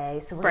 naps a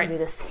day, so we're gonna do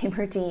the same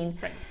routine.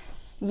 Right.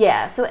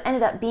 Yeah, so it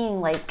ended up being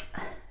like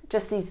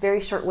just these very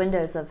short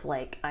windows of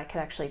like I could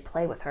actually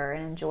play with her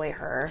and enjoy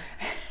her.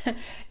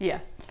 Yeah.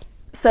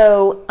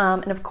 So,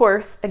 and of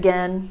course,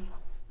 again,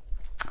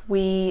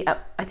 I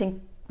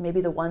think maybe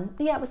it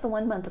was the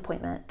 1 month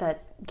appointment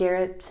that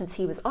Garrett, since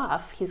he was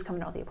off, he was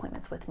coming to all the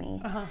appointments with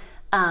me.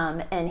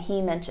 And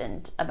he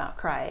mentioned about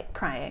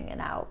crying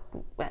and out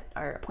at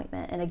our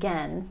appointment. And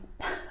again,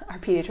 our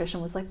pediatrician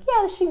was like,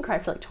 yeah, she can cry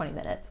for like 20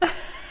 minutes.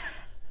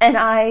 And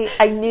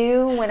I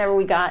knew whenever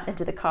we got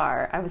into the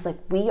car, I was like,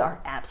 we are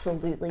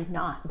absolutely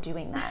not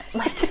doing that.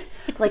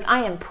 Like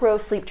I am pro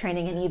sleep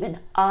training and even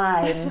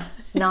I'm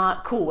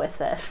not cool with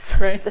this.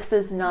 Right. This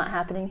is not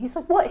happening. He's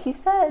like, what? He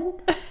said,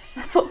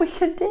 that's what we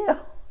can do.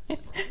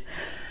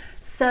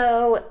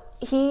 So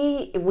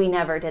we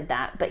never did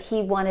that, but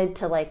he wanted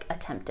to like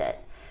attempt it.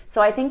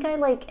 So I think I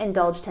like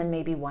indulged him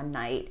maybe one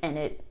night and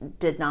it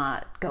did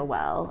not go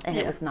well and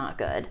it was not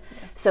good.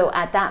 Yeah. So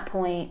at that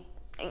point,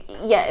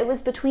 it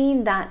was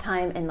between that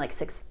time and like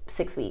six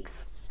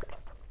weeks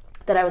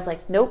that I was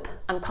like, nope,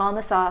 I'm calling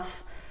this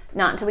off.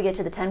 Not until we get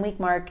to the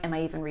 10-week mark am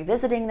I even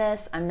revisiting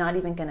this. I'm not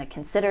even going to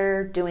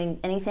consider doing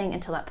anything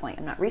until that point.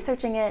 I'm not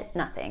researching it,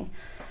 nothing.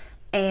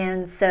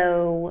 And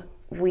so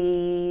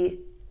I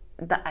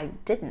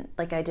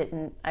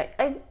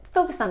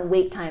focused on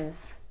wake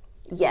times,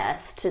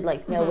 yes, to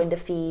like know when to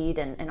feed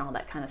and all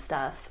that kind of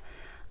stuff.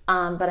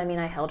 But I mean,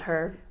 I held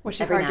her. Was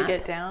she hard to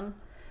get down?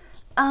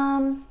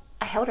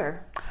 I held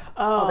her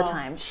all the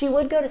time. She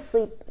would go to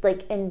sleep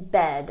like in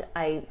bed.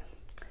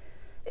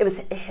 It was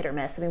a hit or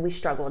miss. I mean, we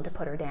struggled to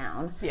put her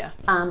down. Yeah.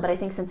 But I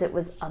think since it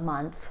was a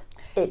month,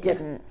 it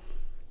didn't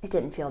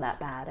feel that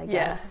bad, I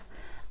guess.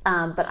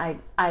 But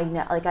I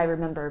know, like I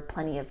remember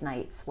plenty of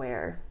nights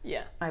where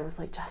I was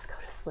like, just go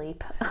to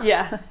sleep.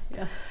 Yeah.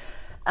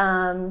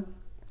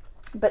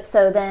 But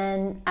so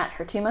then at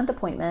her 2-month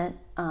appointment,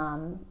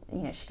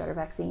 she got her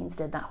vaccines,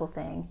 did that whole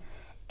thing.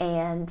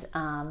 And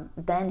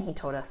then he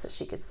told us that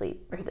she could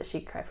sleep, or that she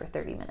could cry for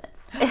 30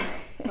 minutes.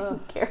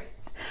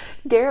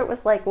 Garrett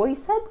was like, well, you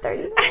said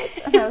 30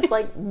 minutes. And I was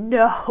like,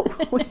 no,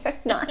 we are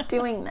not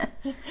doing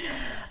this.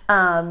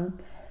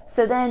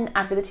 So then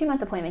after the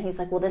 2-month appointment, he's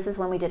like, well, this is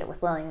when we did it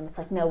with Lillian. And it's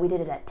like, no, we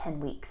did it at 10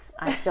 weeks.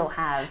 I still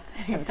have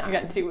some time.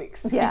 I got 2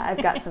 weeks. Yeah,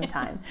 I've got some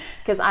time.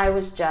 Because I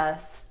was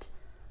just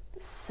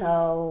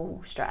so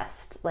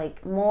stressed,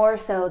 like more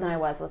so than I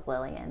was with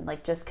Lillian,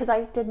 like just because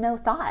I did no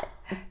thought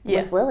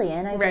with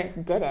Lillian. I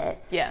just did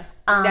it. Yeah.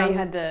 Now you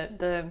had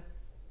the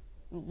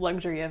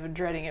luxury of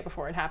dreading it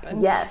before it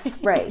happens. Yes,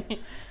 right.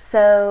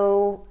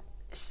 So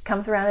she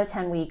comes around at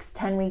 10 weeks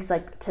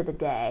like to the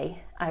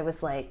day. I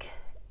was like,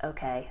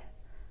 okay,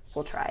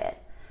 we'll try it.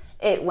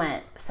 It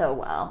went so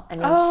well. I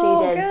mean,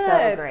 she did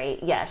so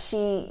great. Yeah,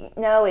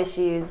 no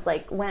issues,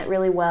 like went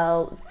really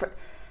well.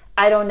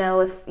 I don't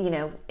know if,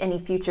 any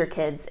future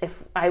kids,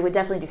 if I would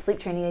definitely do sleep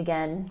training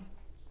again,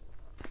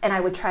 and I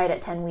would try it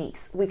at 10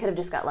 weeks. We could have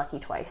just got lucky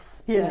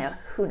twice. Yeah.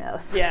 Who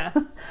knows? Yeah.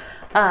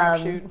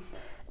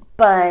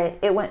 But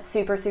it went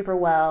super, super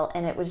well.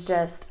 And it was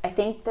just, I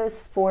think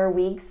those 4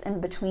 weeks in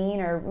between,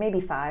 or maybe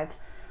 5,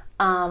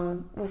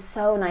 was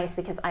so nice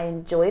because I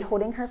enjoyed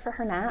holding her for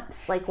her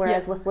naps. Like,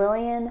 whereas with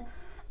Lillian,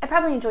 I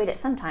probably enjoyed it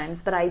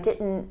sometimes, but I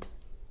didn't.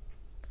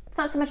 It's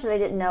not so much that I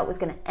didn't know it was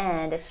going to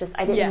end. It's just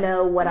I didn't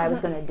know what I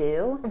was going to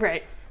do.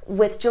 Right.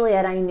 With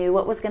Juliet, I knew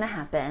what was going to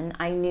happen.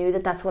 I knew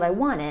that that's what I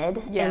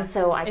wanted. Yeah. And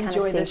so I kind of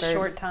enjoy the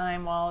short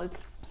time while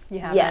you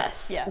have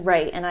yes. it. Yeah.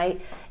 Right. And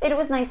it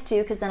was nice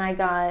too, because then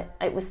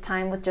it was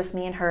time with just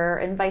me and her,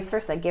 and vice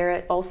versa.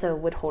 Garrett also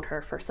would hold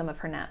her for some of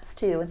her naps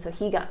too. And so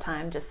he got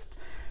time, just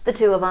the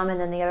two of them.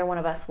 And then the other one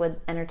of us would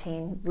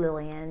entertain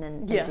Lillian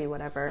and do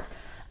whatever.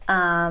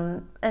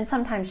 And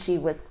sometimes she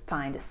was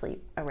fine to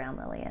sleep around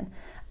Lillian.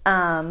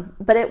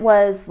 But it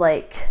was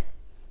like,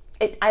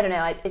 I don't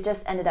know, it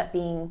just ended up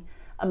being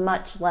a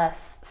much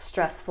less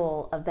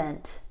stressful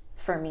event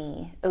for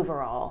me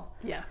overall.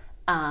 Yeah.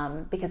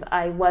 Because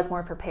I was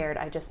more prepared.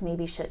 I just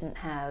maybe shouldn't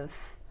have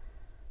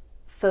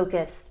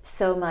focused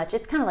so much.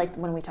 It's kind of like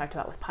when we talked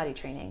about with potty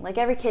training. Like,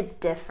 every kid's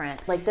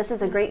different. Like, this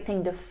is a great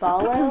thing to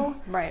follow.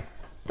 Right.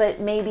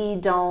 But maybe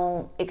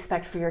don't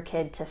expect for your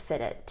kid to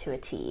fit it to a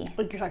T.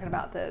 Like, you're talking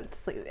about the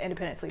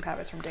independent sleep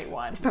habits from day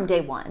one. From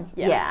day one,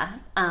 yeah.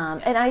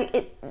 And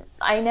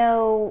I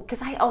know,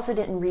 because I also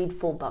didn't read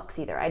full books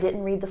either. I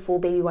didn't read the full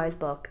Baby Wise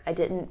book. I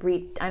don't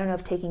know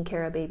if Taking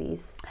Care of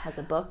Babies has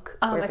a book.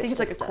 Or if I think it's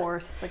like a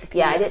course. Like a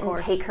PDF I didn't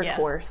take her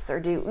course or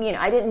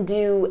I didn't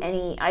do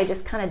any, I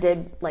just kind of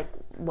did like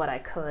what I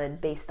could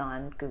based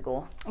on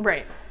Google.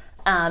 Right.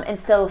 And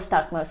still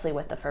stuck mostly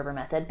with the Ferber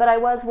method. But I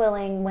was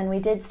willing, when we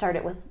did start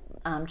it with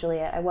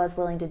Juliet, I was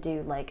willing to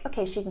do like,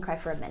 okay, she can cry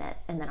for a minute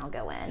and then I'll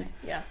go in.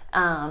 Yeah.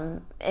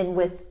 And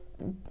with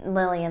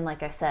Lillian,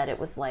 like I said, it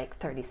was like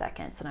 30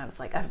 seconds and I was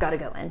like, I've got to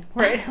go in.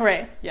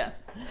 Right. Yeah.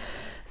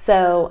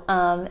 So,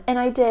 and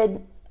I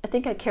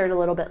think I cared a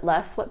little bit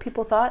less what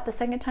people thought the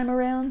second time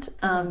around,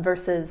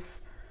 versus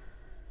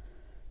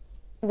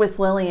with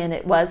Lillian,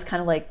 it was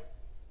kind of like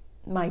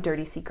my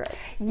dirty secret.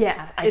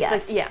 Yeah, I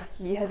guess. Like,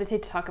 you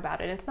hesitate to talk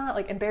about it. It's not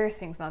like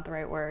embarrassing is not the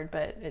right word,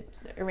 but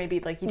or maybe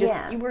like you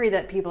worry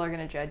that people are going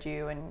to judge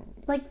you and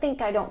like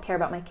think I don't care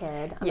about my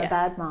kid. I'm a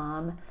bad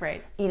mom.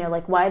 Right.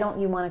 Like, why don't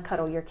you want to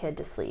cuddle your kid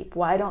to sleep?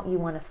 Why don't you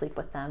want to sleep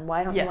with them?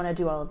 Why don't you want to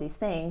do all of these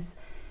things?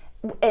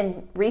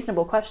 And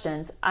reasonable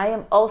questions. I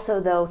am also,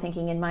 though,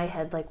 thinking in my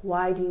head, like,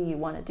 why do you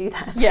want to do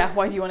that? Yeah,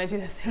 why do you want to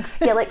do those things?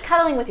 Yeah, like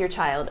cuddling with your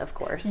child, of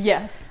course.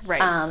 Yes,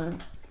 right.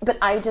 But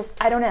I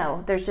don't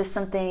know. There's just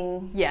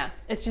something. Yeah,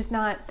 it's just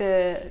not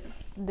the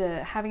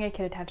having a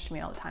kid attached to me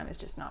all the time is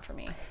just not for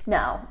me.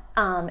 No,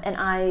 and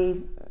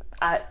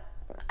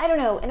I don't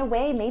know. In a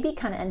way, maybe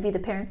kind of envy the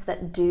parents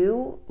that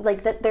do,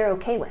 like that they're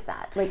okay with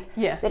that. Like,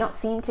 they don't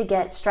seem to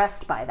get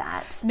stressed by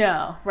that.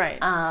 No, right.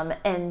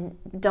 And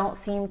don't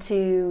seem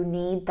to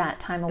need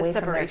that time away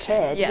from their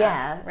kid.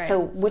 Yeah. Right.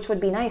 So, which would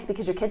be nice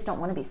because your kids don't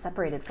want to be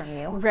separated from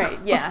you. Right.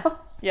 Yeah.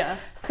 Yeah.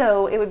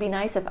 So it would be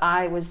nice if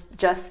I was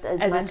just as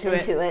much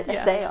into it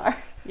as they are.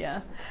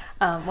 Yeah.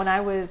 When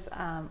I was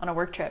on a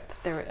work trip,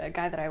 there was a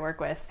guy that I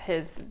work with,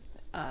 his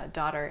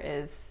daughter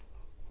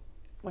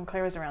when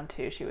Claire was around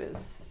 2, she was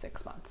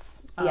 6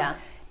 months.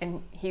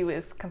 And he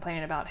was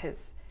complaining about his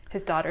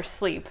daughter's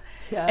sleep.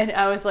 Yeah. And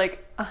I was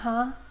like,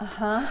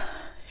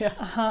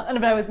 yeah.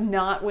 But I was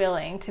not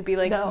willing to be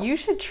like, you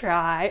should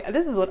try.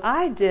 This is what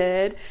I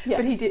did. Yeah.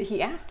 But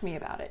he asked me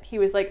about it. He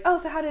was like, oh,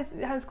 so how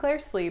does Claire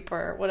sleep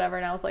or whatever?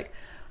 And I was like,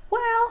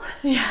 well,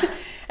 yeah.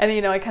 And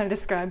I kind of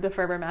described the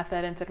Ferber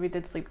method and said we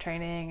did sleep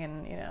training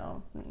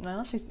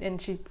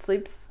and she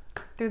sleeps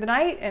through the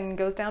night and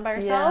goes down by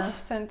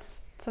herself since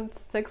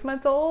 6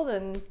 months old,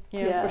 and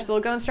we're still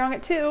going strong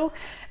at 2.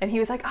 And he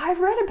was like, I've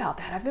read about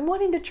that. I've been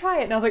wanting to try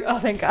it. And I was like, oh,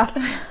 thank God.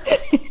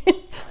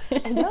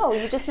 I know,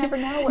 you just never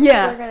know what people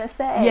are going to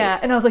say. Yeah,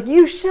 and I was like,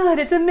 you should.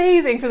 It's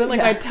amazing. So then,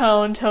 my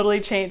tone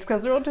totally changed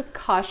because they're all just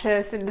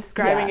cautious in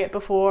describing it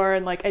before,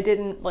 and I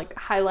didn't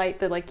highlight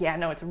that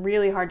it's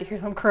really hard to hear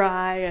them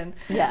cry and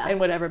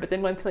whatever. But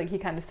then once he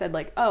kind of said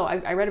oh,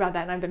 I read about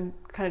that, and I've been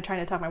kind of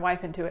trying to talk my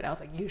wife into it. And I was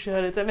like, you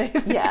should. It's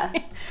amazing. Yeah,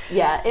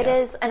 it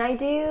is. And I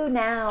do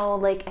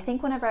now. I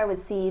think whenever I would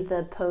see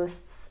the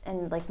posts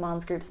in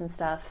moms groups and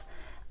stuff.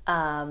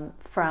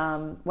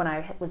 From when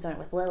I was doing it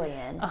with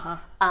Lillian,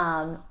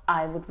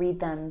 I would read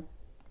them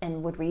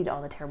and would read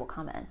all the terrible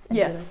comments. And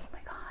be like, oh my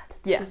God,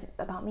 this is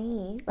about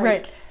me.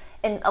 Right.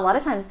 And a lot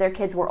of times their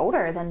kids were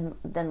older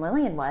than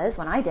Lillian was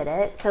when I did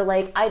it. So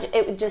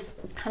it would just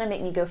kind of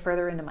make me go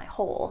further into my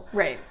hole.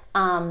 Right.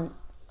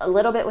 A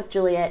little bit with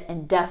Juliet,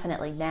 and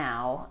definitely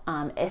now,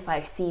 if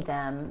I see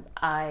them,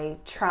 I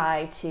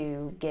try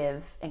to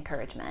give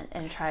encouragement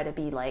and try to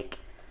be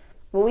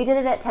well, we did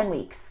it at 10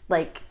 weeks.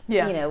 Like,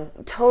 you know,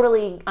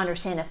 totally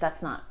understand if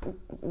that's not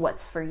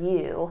what's for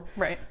you.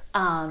 Right.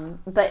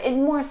 But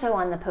more so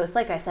on the post,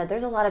 like I said,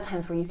 there's a lot of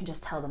times where you can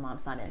just tell the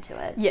mom's not into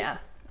it. Yeah.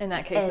 In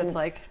that case, it's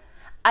like,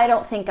 I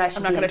don't think I should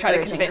I'm not going to try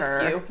to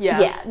convince you. Yeah.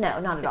 Yeah, no,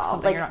 not at all.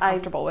 Something you're not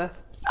comfortable with.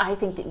 I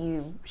think that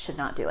you should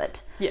not do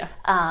it. Yeah.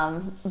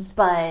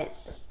 But,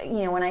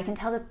 you know, when I can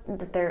tell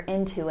that they're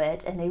into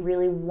it and they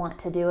really want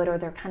to do it, or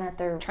they're kind of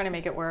trying to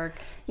make it work.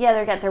 Yeah,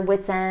 they're at their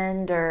wits'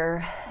 end,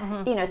 or,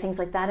 you know, things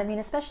like that. I mean,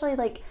 especially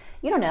like,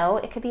 you don't know,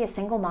 it could be a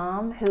single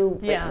mom who,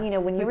 you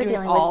know, when you were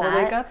dealing with all that.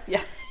 The wake-ups?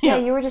 Yeah. Yeah,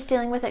 you were just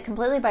dealing with it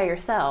completely by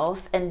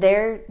yourself, and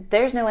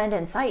there's no end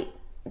in sight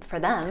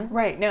for them.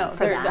 Right, no.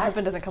 The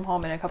husband doesn't come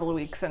home in a couple of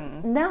weeks,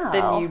 and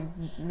then you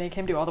make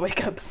him do all the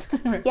wake-ups.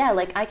 Yeah,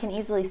 like I can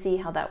easily see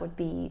how that would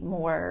be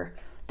more,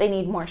 they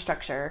need more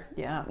structure.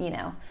 Yeah. You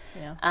know.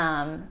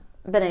 Yeah.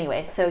 But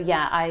anyway, so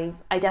yeah,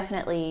 I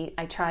definitely,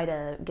 I try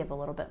to give a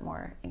little bit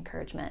more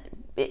encouragement.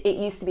 It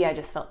used to be I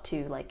just felt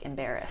too like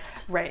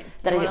embarrassed. Right.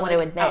 That I didn't want to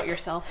admit. Out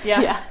yourself.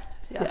 Yeah.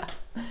 Yeah.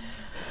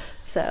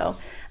 So,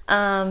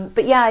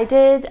 but yeah,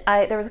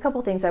 there was a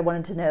couple things I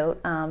wanted to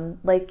note.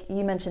 Like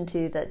you mentioned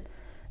too, that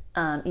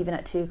even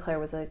at 2, Claire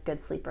was a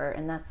good sleeper,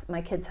 and that's,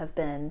 my kids have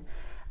been,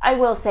 I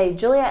will say,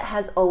 Juliet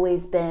has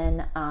always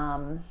been,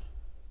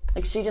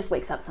 like she just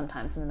wakes up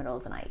sometimes in the middle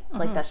of the night.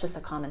 Like that's just a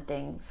common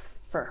thing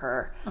for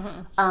her.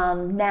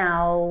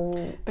 Now,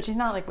 but she's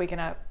not like waking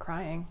up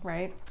crying,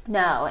 right?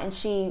 No, and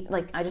she,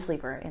 like, I just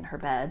leave her in her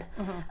bed.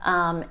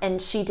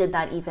 And she did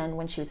that even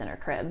when she was in her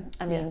crib.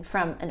 I mean,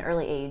 from an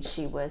early age,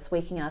 she was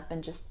waking up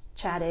and just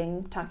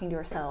chatting, talking to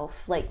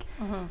herself. Like,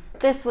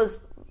 this was,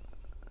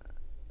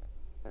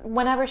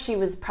 whenever she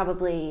was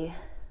probably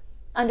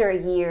under a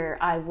year,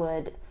 I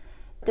would,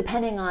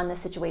 depending on the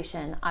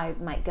situation, I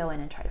might go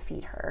in and try to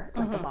feed her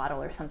like a bottle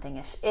or something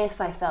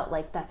if I felt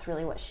like that's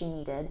really what she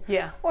needed.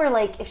 Yeah. Or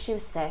like if she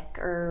was sick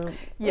or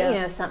you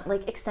know, some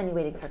like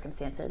extenuating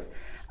circumstances.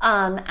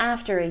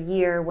 After a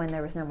year when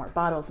there was no more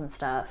bottles and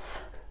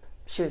stuff,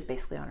 she was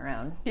basically on her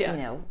own. Yeah.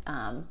 You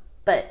know,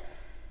 but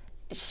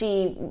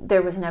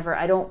there was never,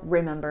 I don't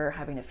remember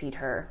having to feed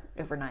her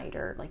overnight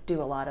or like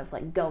do a lot of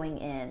like going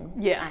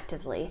in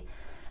actively.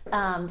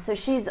 So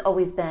she's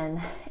always been,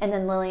 and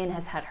then Lillian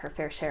has had her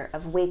fair share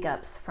of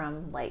wake-ups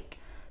from like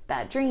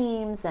bad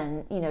dreams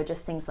and, you know,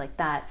 just things like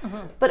that.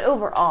 But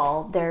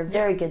overall, they're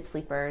very good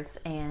sleepers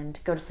and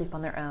go to sleep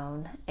on their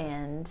own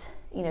and,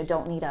 you know,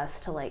 don't need us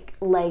to like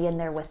lay in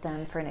there with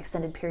them for an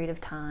extended period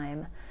of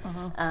time,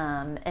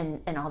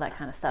 and all that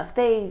kind of stuff.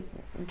 They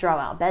draw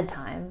out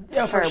bedtime.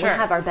 For sure. We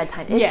have our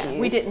bedtime issues. Yeah,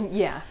 we didn't,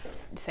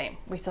 same.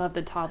 We still have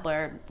the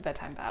toddler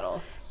bedtime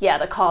battles. Yeah,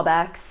 the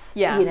callbacks.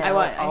 Yeah, you know,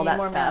 I all need that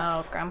more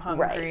stuff. milk. I'm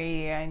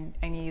hungry. Right.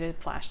 I need a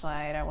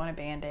flashlight. I want a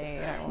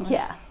Band-Aid.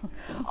 Yeah,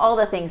 all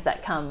the things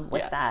that come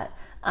with that.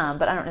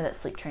 But I don't know that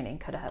sleep training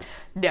could have.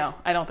 No,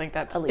 I don't think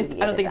that's. I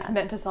don't think it's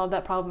meant to solve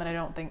that problem, and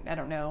I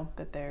don't know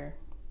that there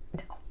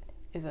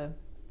is a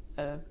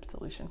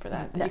solution for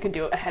that. You can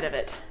do it ahead of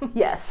it.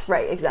 Yes,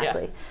 right,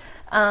 exactly.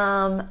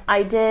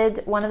 I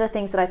did, one of the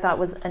things that I thought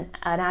was an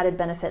added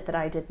benefit that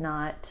I did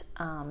not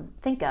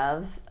think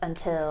of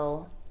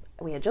until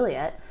we had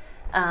Juliet,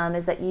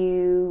 is that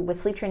with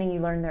sleep training, you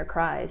learn their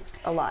cries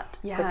a lot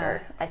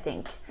quicker, I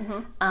think.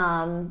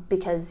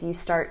 Because you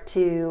start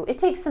to, it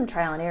takes some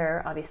trial and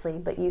error, obviously,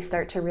 but you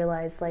start to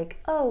realize like,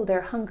 oh,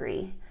 they're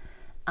hungry.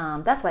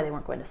 That's why they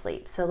weren't going to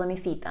sleep. So let me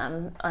feed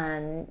them.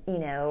 And, you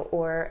know,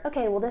 or,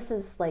 okay, well, this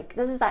is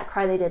that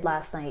cry they did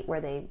last night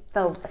where they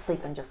fell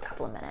asleep in just a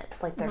couple of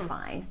minutes. Like, they're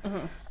fine.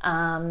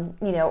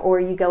 You know, or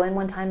you go in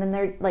one time and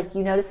they're like,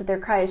 you notice that their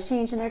cry has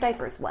changed and their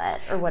diaper's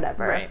wet or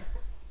whatever. Right.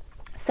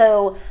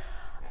 So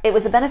it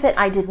was a benefit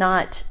I did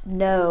not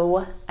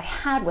know I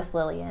had with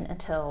Lillian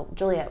until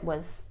Juliet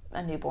was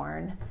a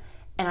newborn.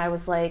 And I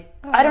was like,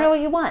 I don't know what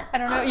you want. I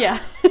don't know. Yeah.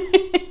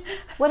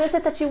 What is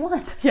it that you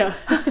want? Yeah.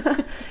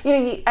 You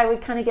know, I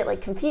would kind of get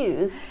like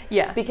confused.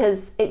 Yeah.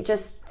 Because it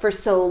just, for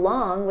so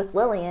long with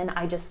Lillian,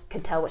 I just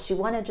could tell what she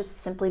wanted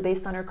just simply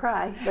based on her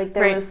cry. Like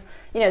there was,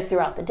 you know,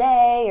 throughout the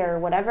day or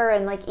whatever.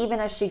 And like even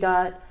as she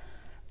got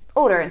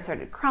older and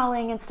started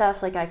crawling and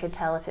stuff, like I could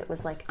tell if it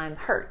was like, I'm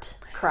hurt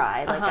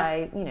cry.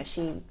 Like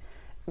she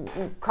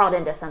crawled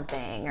into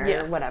something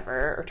or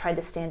whatever, or tried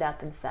to stand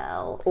up and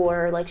fell,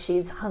 or like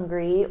she's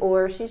hungry,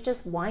 or she's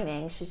just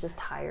whining, she's just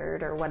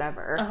tired or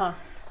whatever.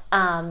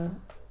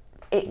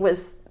 It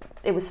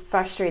was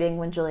frustrating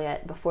when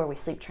Juliet, before we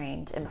sleep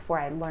trained and before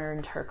I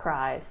learned her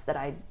cries, that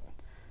I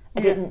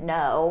didn't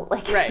know.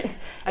 Like, right.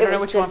 I don't know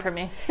what you want from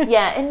me.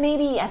 Yeah, and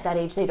maybe at that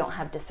age they don't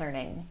have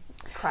discerning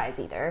cries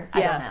either.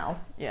 I don't know.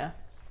 Yeah.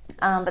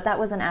 But that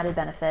was an added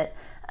benefit.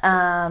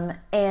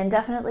 And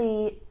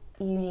definitely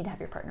you need to have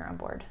your partner on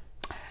board.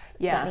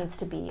 Yeah. That needs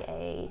to be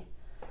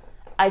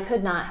I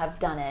could not have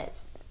done it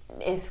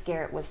if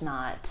Garrett was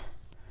not.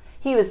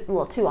 He was a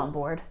little too on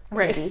board,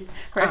 maybe.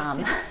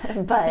 Right.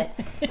 But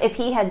if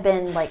he had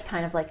been like,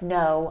 kind of like,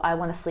 no, I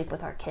want to sleep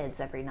with our kids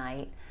every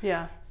night.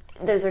 Yeah.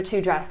 Those are two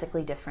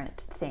drastically different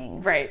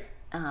things. Right.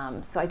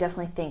 So I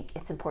definitely think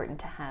it's important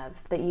to have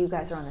that you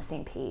guys are on the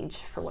same page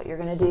for what you're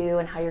going to do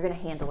and how you're going to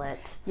handle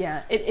it.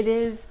 Yeah, it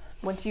is.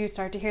 Once you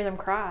start to hear them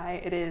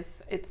cry,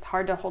 it's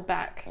hard to hold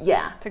back.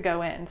 Yeah. To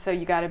go in. So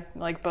you got to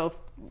like both,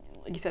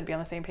 like you said, be on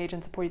the same page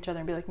and support each other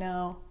and be like,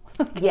 no.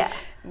 Yeah.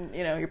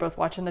 You know, you're both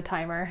watching the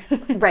timer.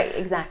 Right,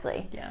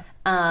 exactly. Yeah.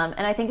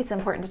 And I think it's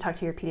important to talk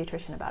to your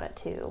pediatrician about it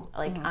too.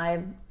 Like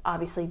I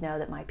obviously know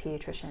that my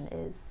pediatrician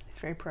is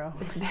very pro.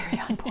 Is very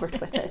on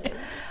board with it.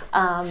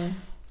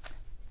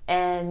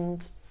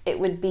 And it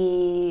would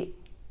be,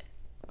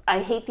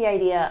 I hate the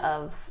idea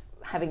of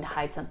having to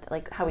hide something,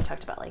 like how we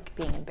talked about like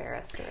being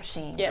embarrassed or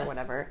ashamed or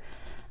whatever.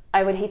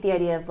 I would hate the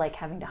idea of like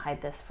having to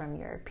hide this from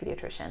your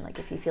pediatrician, like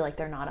if you feel like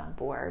they're not on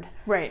board.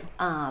 Right.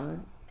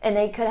 And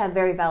they could have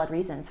very valid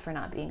reasons for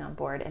not being on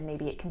board, and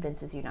maybe it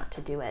convinces you not to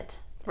do it.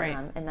 Right.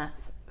 And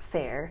that's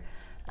fair.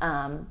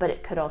 But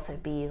it could also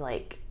be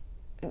like,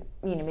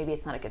 you know, maybe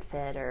it's not a good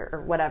fit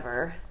or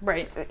whatever.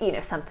 Right. You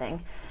know,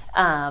 something.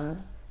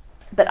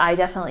 But I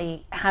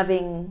definitely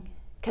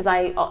because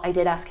I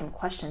did ask him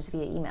questions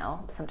via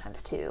email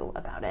sometimes too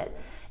about it.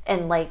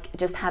 And like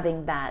just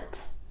having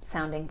that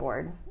sounding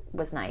board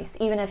was nice.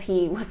 Even if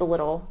he was a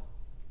little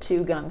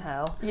too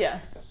gung-ho. Yeah.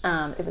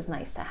 It was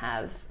nice to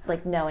have,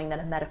 like, knowing that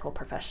a medical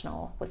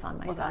professional was on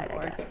my side,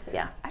 I guess.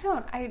 Yeah.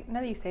 Now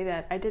that you say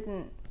that, I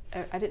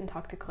didn't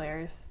talk to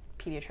Claire's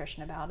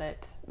pediatrician about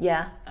it.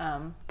 Yeah.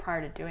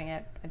 Prior to doing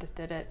it. I just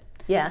did it.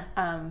 Yeah.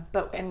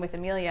 And with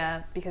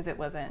Amelia, because it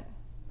wasn't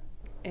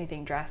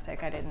anything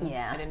drastic, I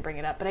didn't bring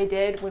it up. But I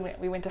did when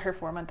we went to her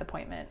 4-month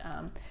appointment.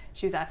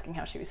 She was asking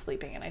how she was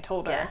sleeping, and I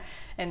told her,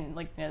 and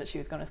like, you know, that she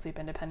was going to sleep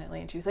independently,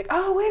 and she was like,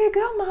 "Oh, way to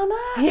go,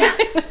 Mama!" Yeah,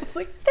 I was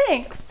like,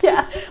 "Thanks."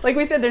 Yeah, like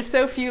we said, there's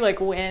so few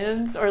like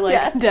wins or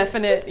like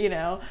definite, you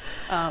know,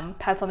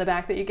 pats on the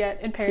back that you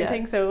get in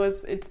parenting. So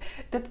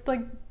that's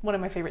like one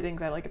of my favorite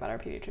things I like about our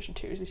pediatrician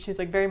too. Is she's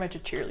like very much a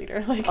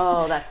cheerleader. Like,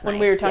 oh, that's when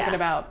nice. we were talking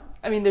about.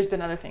 I mean, there's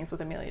been other things with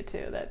Amelia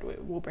too that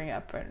we'll bring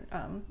up,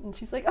 and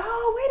she's like,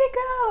 "Oh, way to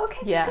go!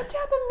 Okay, good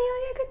job,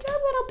 Amelia. Good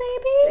job, little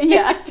baby."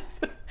 Yeah.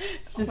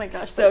 Oh my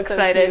gosh, so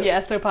excited!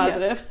 So so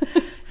positive.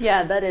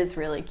 Yeah, that is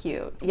really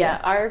cute. Yeah,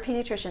 our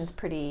pediatrician's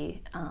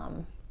pretty,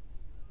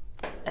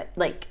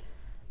 like,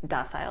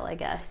 docile, I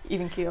guess.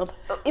 Even keeled.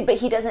 But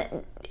he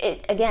doesn't.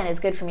 It again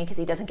is good for me because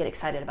he doesn't get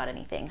excited about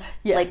anything.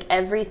 Yeah. Like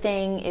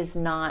everything is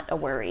not a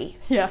worry.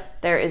 Yeah.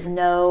 There is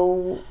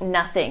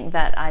nothing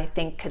that I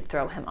think could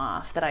throw him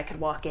off. That I could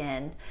walk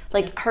in,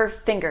 like her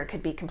finger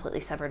could be completely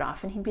severed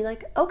off, and he'd be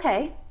like,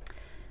 "Okay,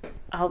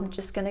 I'm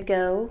just gonna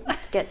go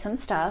get some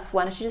stuff.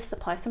 Why don't you just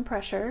apply some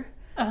pressure?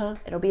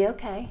 It'll be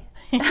okay.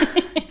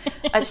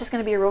 It's just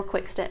gonna be a real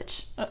quick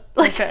stitch."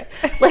 Okay.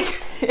 Like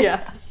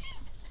yeah.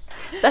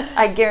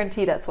 I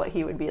guarantee that's what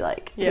he would be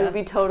like. Yeah. He would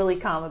be totally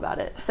calm about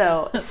it.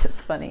 So it's just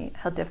funny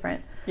how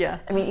different. Yeah.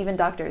 I mean, even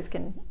doctors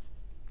can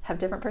have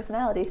different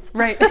personalities.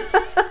 Right.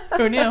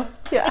 Who knew?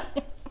 Yeah.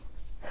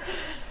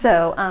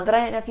 So, but I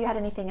didn't know if you had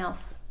anything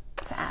else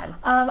to add.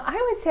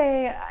 I would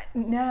say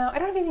no. I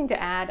don't have anything to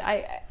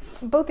add.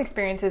 Both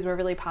experiences were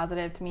really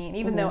positive to me, and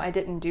even though I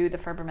didn't do the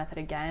Ferber method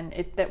again,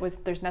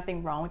 there's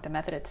nothing wrong with the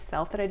method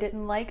itself that I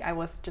didn't like. I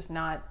was just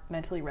not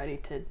mentally ready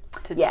to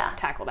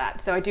tackle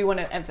that. So I do want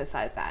to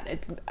emphasize that.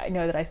 I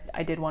know that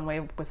I did one way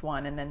with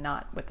one and then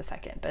not with the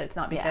second, but it's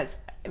not because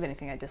of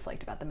anything I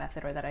disliked about the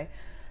method or that I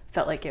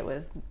felt like it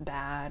was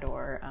bad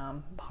or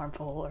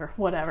harmful or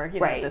whatever, you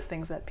know, those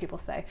things that people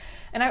say.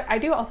 And I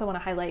do also want to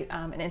highlight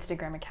an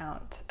Instagram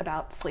account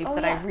about sleep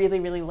I really,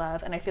 really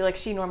love. And I feel like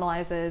she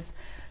normalizes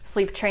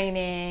sleep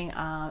training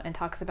and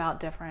talks about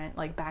different,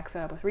 like backs it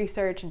up with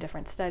research and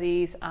different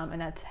studies. And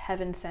that's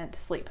Heaven Sent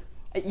Sleep.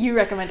 You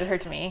recommended her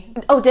to me.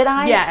 Oh, did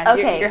I? Yeah.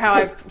 Okay. You're how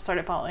I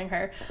started following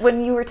her.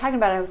 When you were talking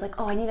about it, I was like,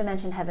 oh, I need to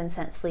mention Heaven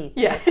Sent Sleep.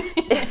 Yeah.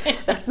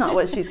 If that's not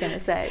what she's going to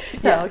say.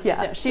 So,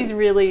 yeah. No, she's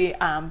really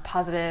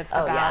positive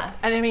about,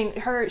 and I mean,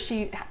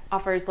 she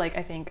offers like,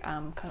 I think,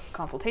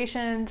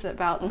 consultations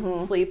about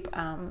sleep.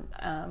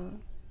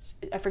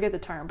 I forget the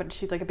term, but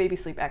she's like a baby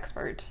sleep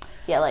expert.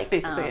 Yeah, like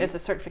basically it's a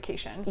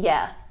certification.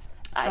 Yeah.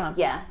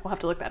 We'll have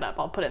to look that up.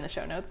 I'll put it in the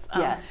show notes.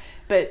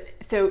 But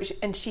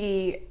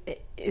she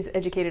is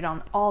educated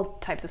on all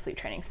types of sleep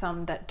training,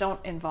 some that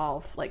don't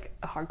involve like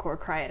a hardcore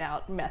cry it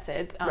out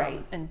method.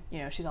 And you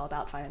know, she's all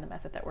about finding the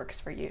method that works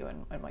for you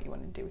and what you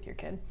want to do with your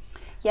kid.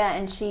 Yeah,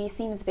 and she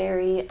seems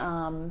very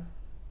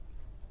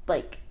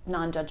like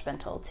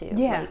non-judgmental too.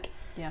 Yeah. Like,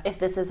 if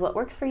this is what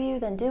works for you,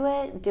 then do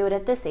it. Do it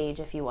at this age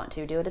if you want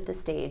to. Do it at this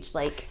stage.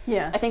 Like,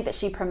 I think that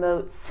she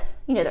promotes,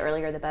 you know, the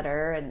earlier the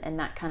better and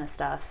that kind of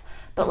stuff.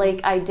 But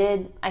like I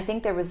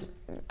think there was,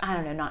 I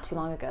don't know, not too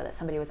long ago that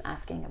somebody was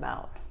asking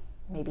about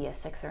maybe a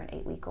 6 or an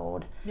 8 week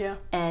old. Yeah.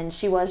 And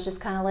she was just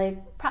kind of like,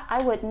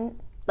 I wouldn't.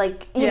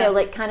 Like, you know,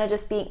 like kind of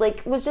just being,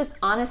 like, was just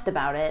honest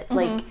about it.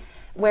 Like,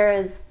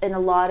 whereas in a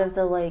lot of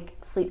the like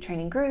sleep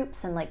training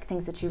groups and like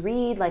things that you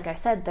read, like I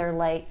said, they're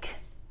like,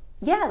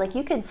 yeah, like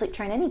you can sleep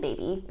train any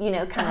baby, you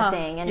know, kind of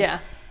thing. And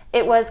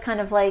it was kind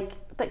of like,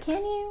 but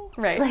can you?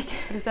 Right. Like,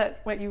 is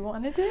that what you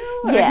want to do?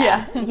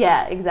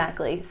 Yeah,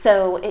 exactly.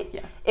 So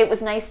it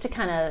was nice to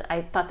kind of,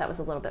 I thought that was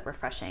a little bit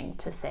refreshing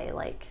to say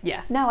like,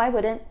 no, I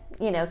wouldn't,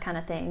 kind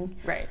of thing.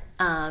 Right.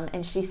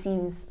 And she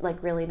seems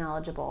like really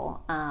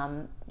knowledgeable.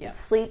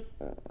 Sleep,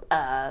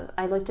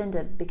 I looked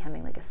into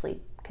becoming like a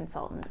sleep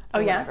consultant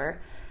or whatever.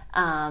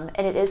 And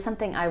it is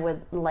something I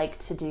would like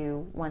to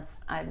do once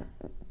I'm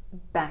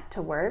back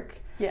to work.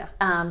 Yeah.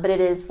 But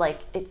it is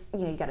like, it's,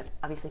 you got to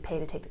obviously pay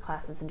to take the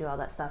classes and do all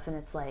that stuff. And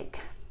it's like,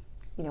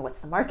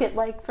 what's the market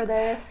like for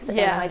this? And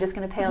am I just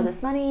going to pay all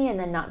this money and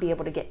then not be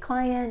able to get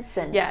clients?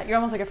 And you're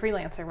almost like a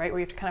freelancer, right?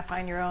 Where you have to kind of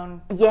find your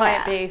own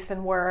client base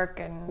and work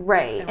and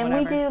right. And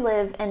we do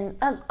live in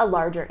a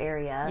larger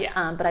area.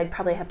 Yeah. But I'd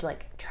probably have to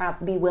like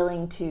be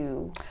willing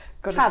to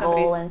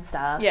travel and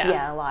stuff.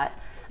 Yeah, a lot.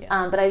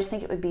 Yeah. But I just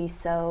think it would be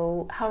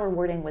how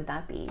rewarding would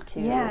that be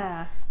to?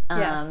 Yeah.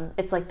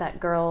 It's like that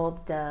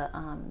girl,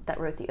 that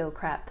wrote the Oh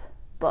Crap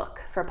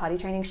book for potty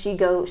training. She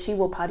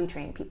will potty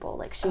train people.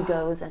 Like she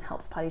goes and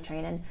helps potty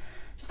train, and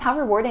just how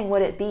rewarding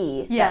would it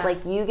be that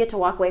like you get to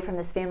walk away from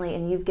this family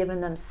and you've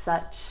given them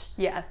such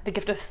the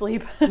gift of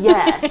sleep.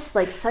 Yes,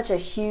 like such a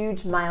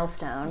huge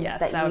milestone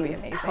that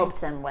you've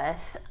helped them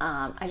with.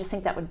 I just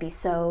think that would be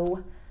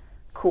so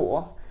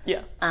cool.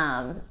 Yeah.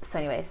 So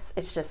anyways,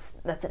 it's just,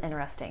 I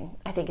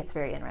think it's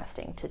very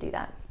interesting to do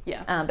that.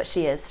 Yeah. But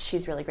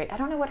she's really great. I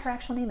don't know what her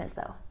actual name is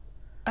though.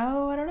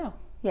 Oh, I don't know.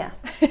 Yeah.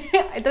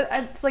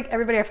 It's like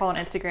everybody I follow on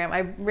Instagram, I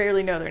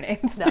rarely know their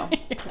names. No.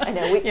 I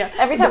know.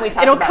 Every time we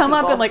talk it'll about come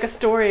people, up in like a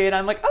story and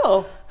I'm like,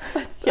 I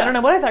don't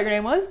know what I thought your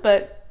name was,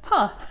 but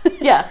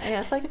Yeah,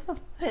 it's like, I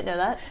didn't know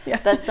that. Yeah.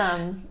 That's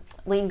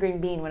Lean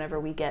Green Bean. Whenever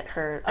we get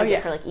her, I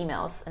get her like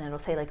emails and it'll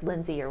say like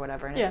Lindsay or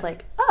whatever, and it's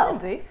like,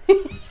 Lindsay.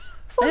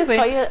 So I just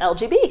call you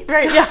LGB.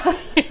 Right,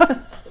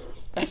 yeah.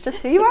 That's just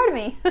who you are to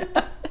me.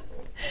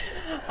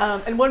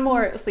 And one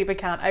more sleep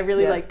account. I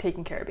really like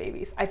Taking Care of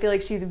Babies. I feel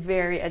like she's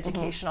very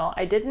educational.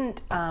 I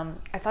didn't,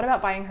 I thought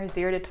about buying her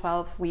 0 to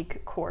 12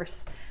 week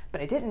course,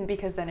 but I didn't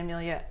because then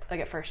Amelia,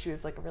 like at first she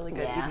was like a really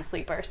good, easy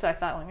sleeper. So I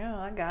thought, like,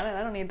 I got it.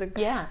 I don't need the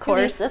course. Who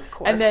needs this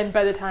course? And then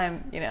by the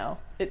time,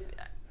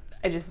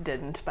 I just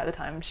didn't by the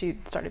time she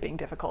started being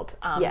difficult.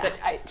 But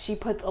she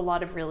puts a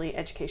lot of really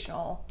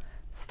educational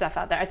stuff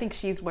out there. I think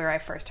she's where I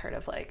first heard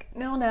of like,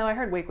 no, I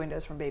heard Wake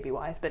Windows from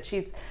Babywise, but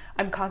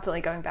I'm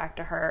constantly going back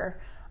to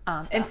her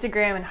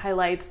Instagram and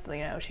highlights.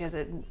 She has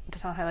a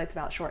ton of highlights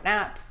about short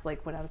naps,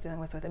 like what I was dealing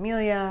with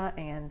Amelia,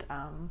 and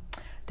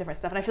different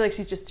stuff. And I feel like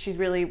she's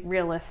really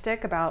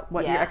realistic about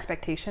what your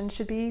expectations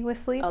should be with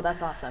sleep. Oh,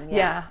 that's awesome.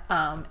 Yeah.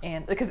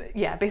 And because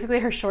basically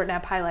her short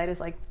nap highlight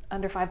is like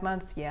under 5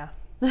 months. Yeah.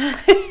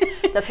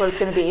 That's what it's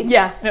going to be.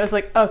 Yeah. And I was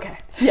like, okay.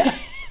 Yeah.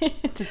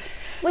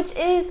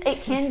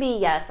 It can be,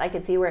 yes, I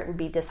could see where it would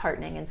be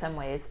disheartening in some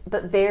ways,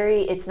 but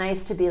it's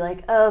nice to be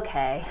like,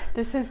 okay,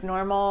 this is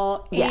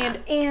normal,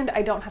 and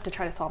I don't have to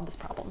try to solve this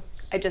problem.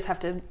 I just have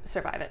to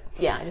survive it.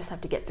 Yeah, I just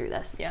have to get through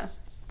this. Yeah.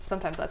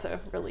 Sometimes that's a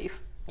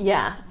relief.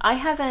 Yeah. I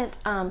haven't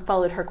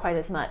followed her quite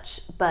as much,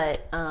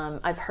 but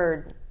I've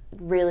heard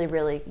really,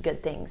 really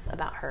good things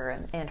about her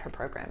and her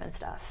program and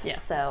stuff. Yeah.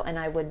 So, and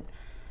I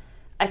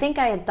think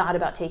I had thought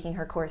about taking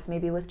her course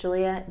maybe with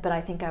Juliet, but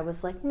I think I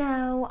was like,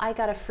 no, I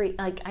got enough free,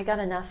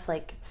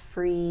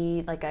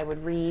 I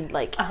would read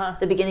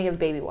the beginning of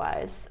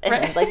Babywise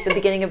and like the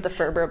beginning of the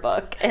Ferber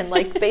book, and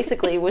like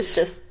basically was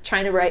just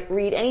trying to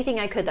read anything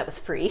I could that was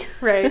free.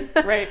 Right.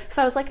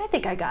 So I was like, I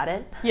think I got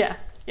it. Yeah.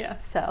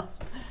 So,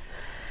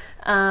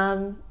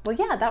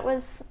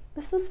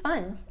 this was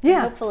fun. Yeah.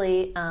 And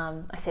hopefully,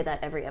 I say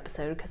that every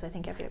episode because I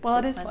think every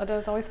episode is fun.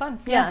 It's always fun.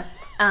 Yeah.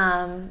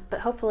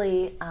 But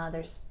hopefully,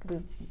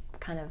 we've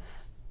kind of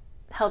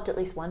helped at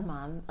least one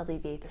mom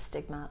alleviate the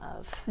stigma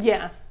of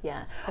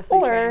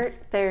or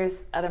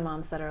there's other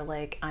moms that are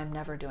like, I'm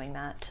never doing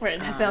that. Right.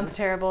 That sounds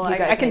terrible.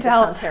 I can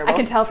tell. I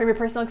can tell from your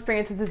personal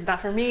experience that this is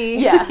not for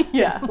me.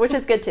 Yeah. Which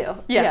is good too.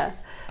 Yeah.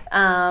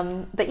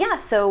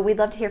 So we'd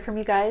love to hear from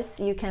you guys.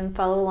 You can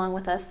follow along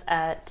with us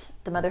at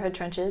the Motherhood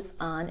Trenches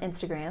on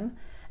Instagram,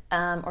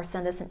 or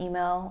send us an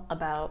email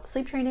about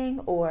sleep training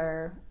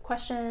or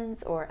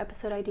questions or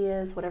episode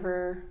ideas,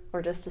 whatever,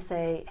 or just to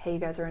say, hey, you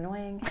guys are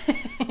annoying.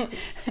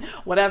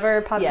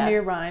 Whatever pops into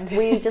your mind.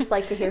 We just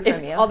like to hear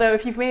from you. Although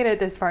if you've made it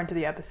this far into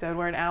the episode,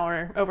 we're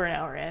over an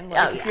hour in.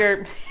 If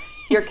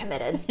you're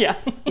committed. Yeah.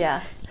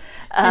 Yeah.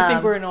 If you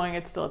think we're annoying,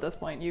 it's still at this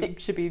point. You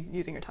should be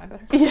using your time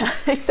better. Yeah,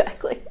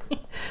 exactly.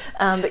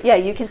 But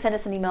you can send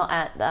us an email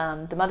at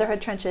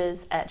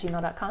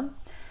themotherhoodtrenches@gmail.com,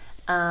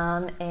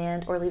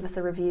 or leave us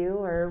a review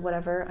or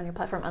whatever on your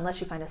platform. Unless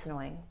you find us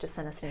annoying, just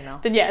send us an email.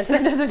 Then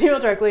send us an email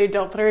directly.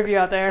 Don't put a review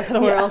out there for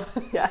the world.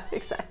 Yeah,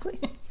 exactly.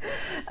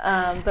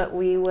 But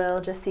we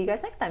will just see you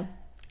guys next time.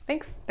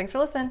 Thanks for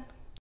listening.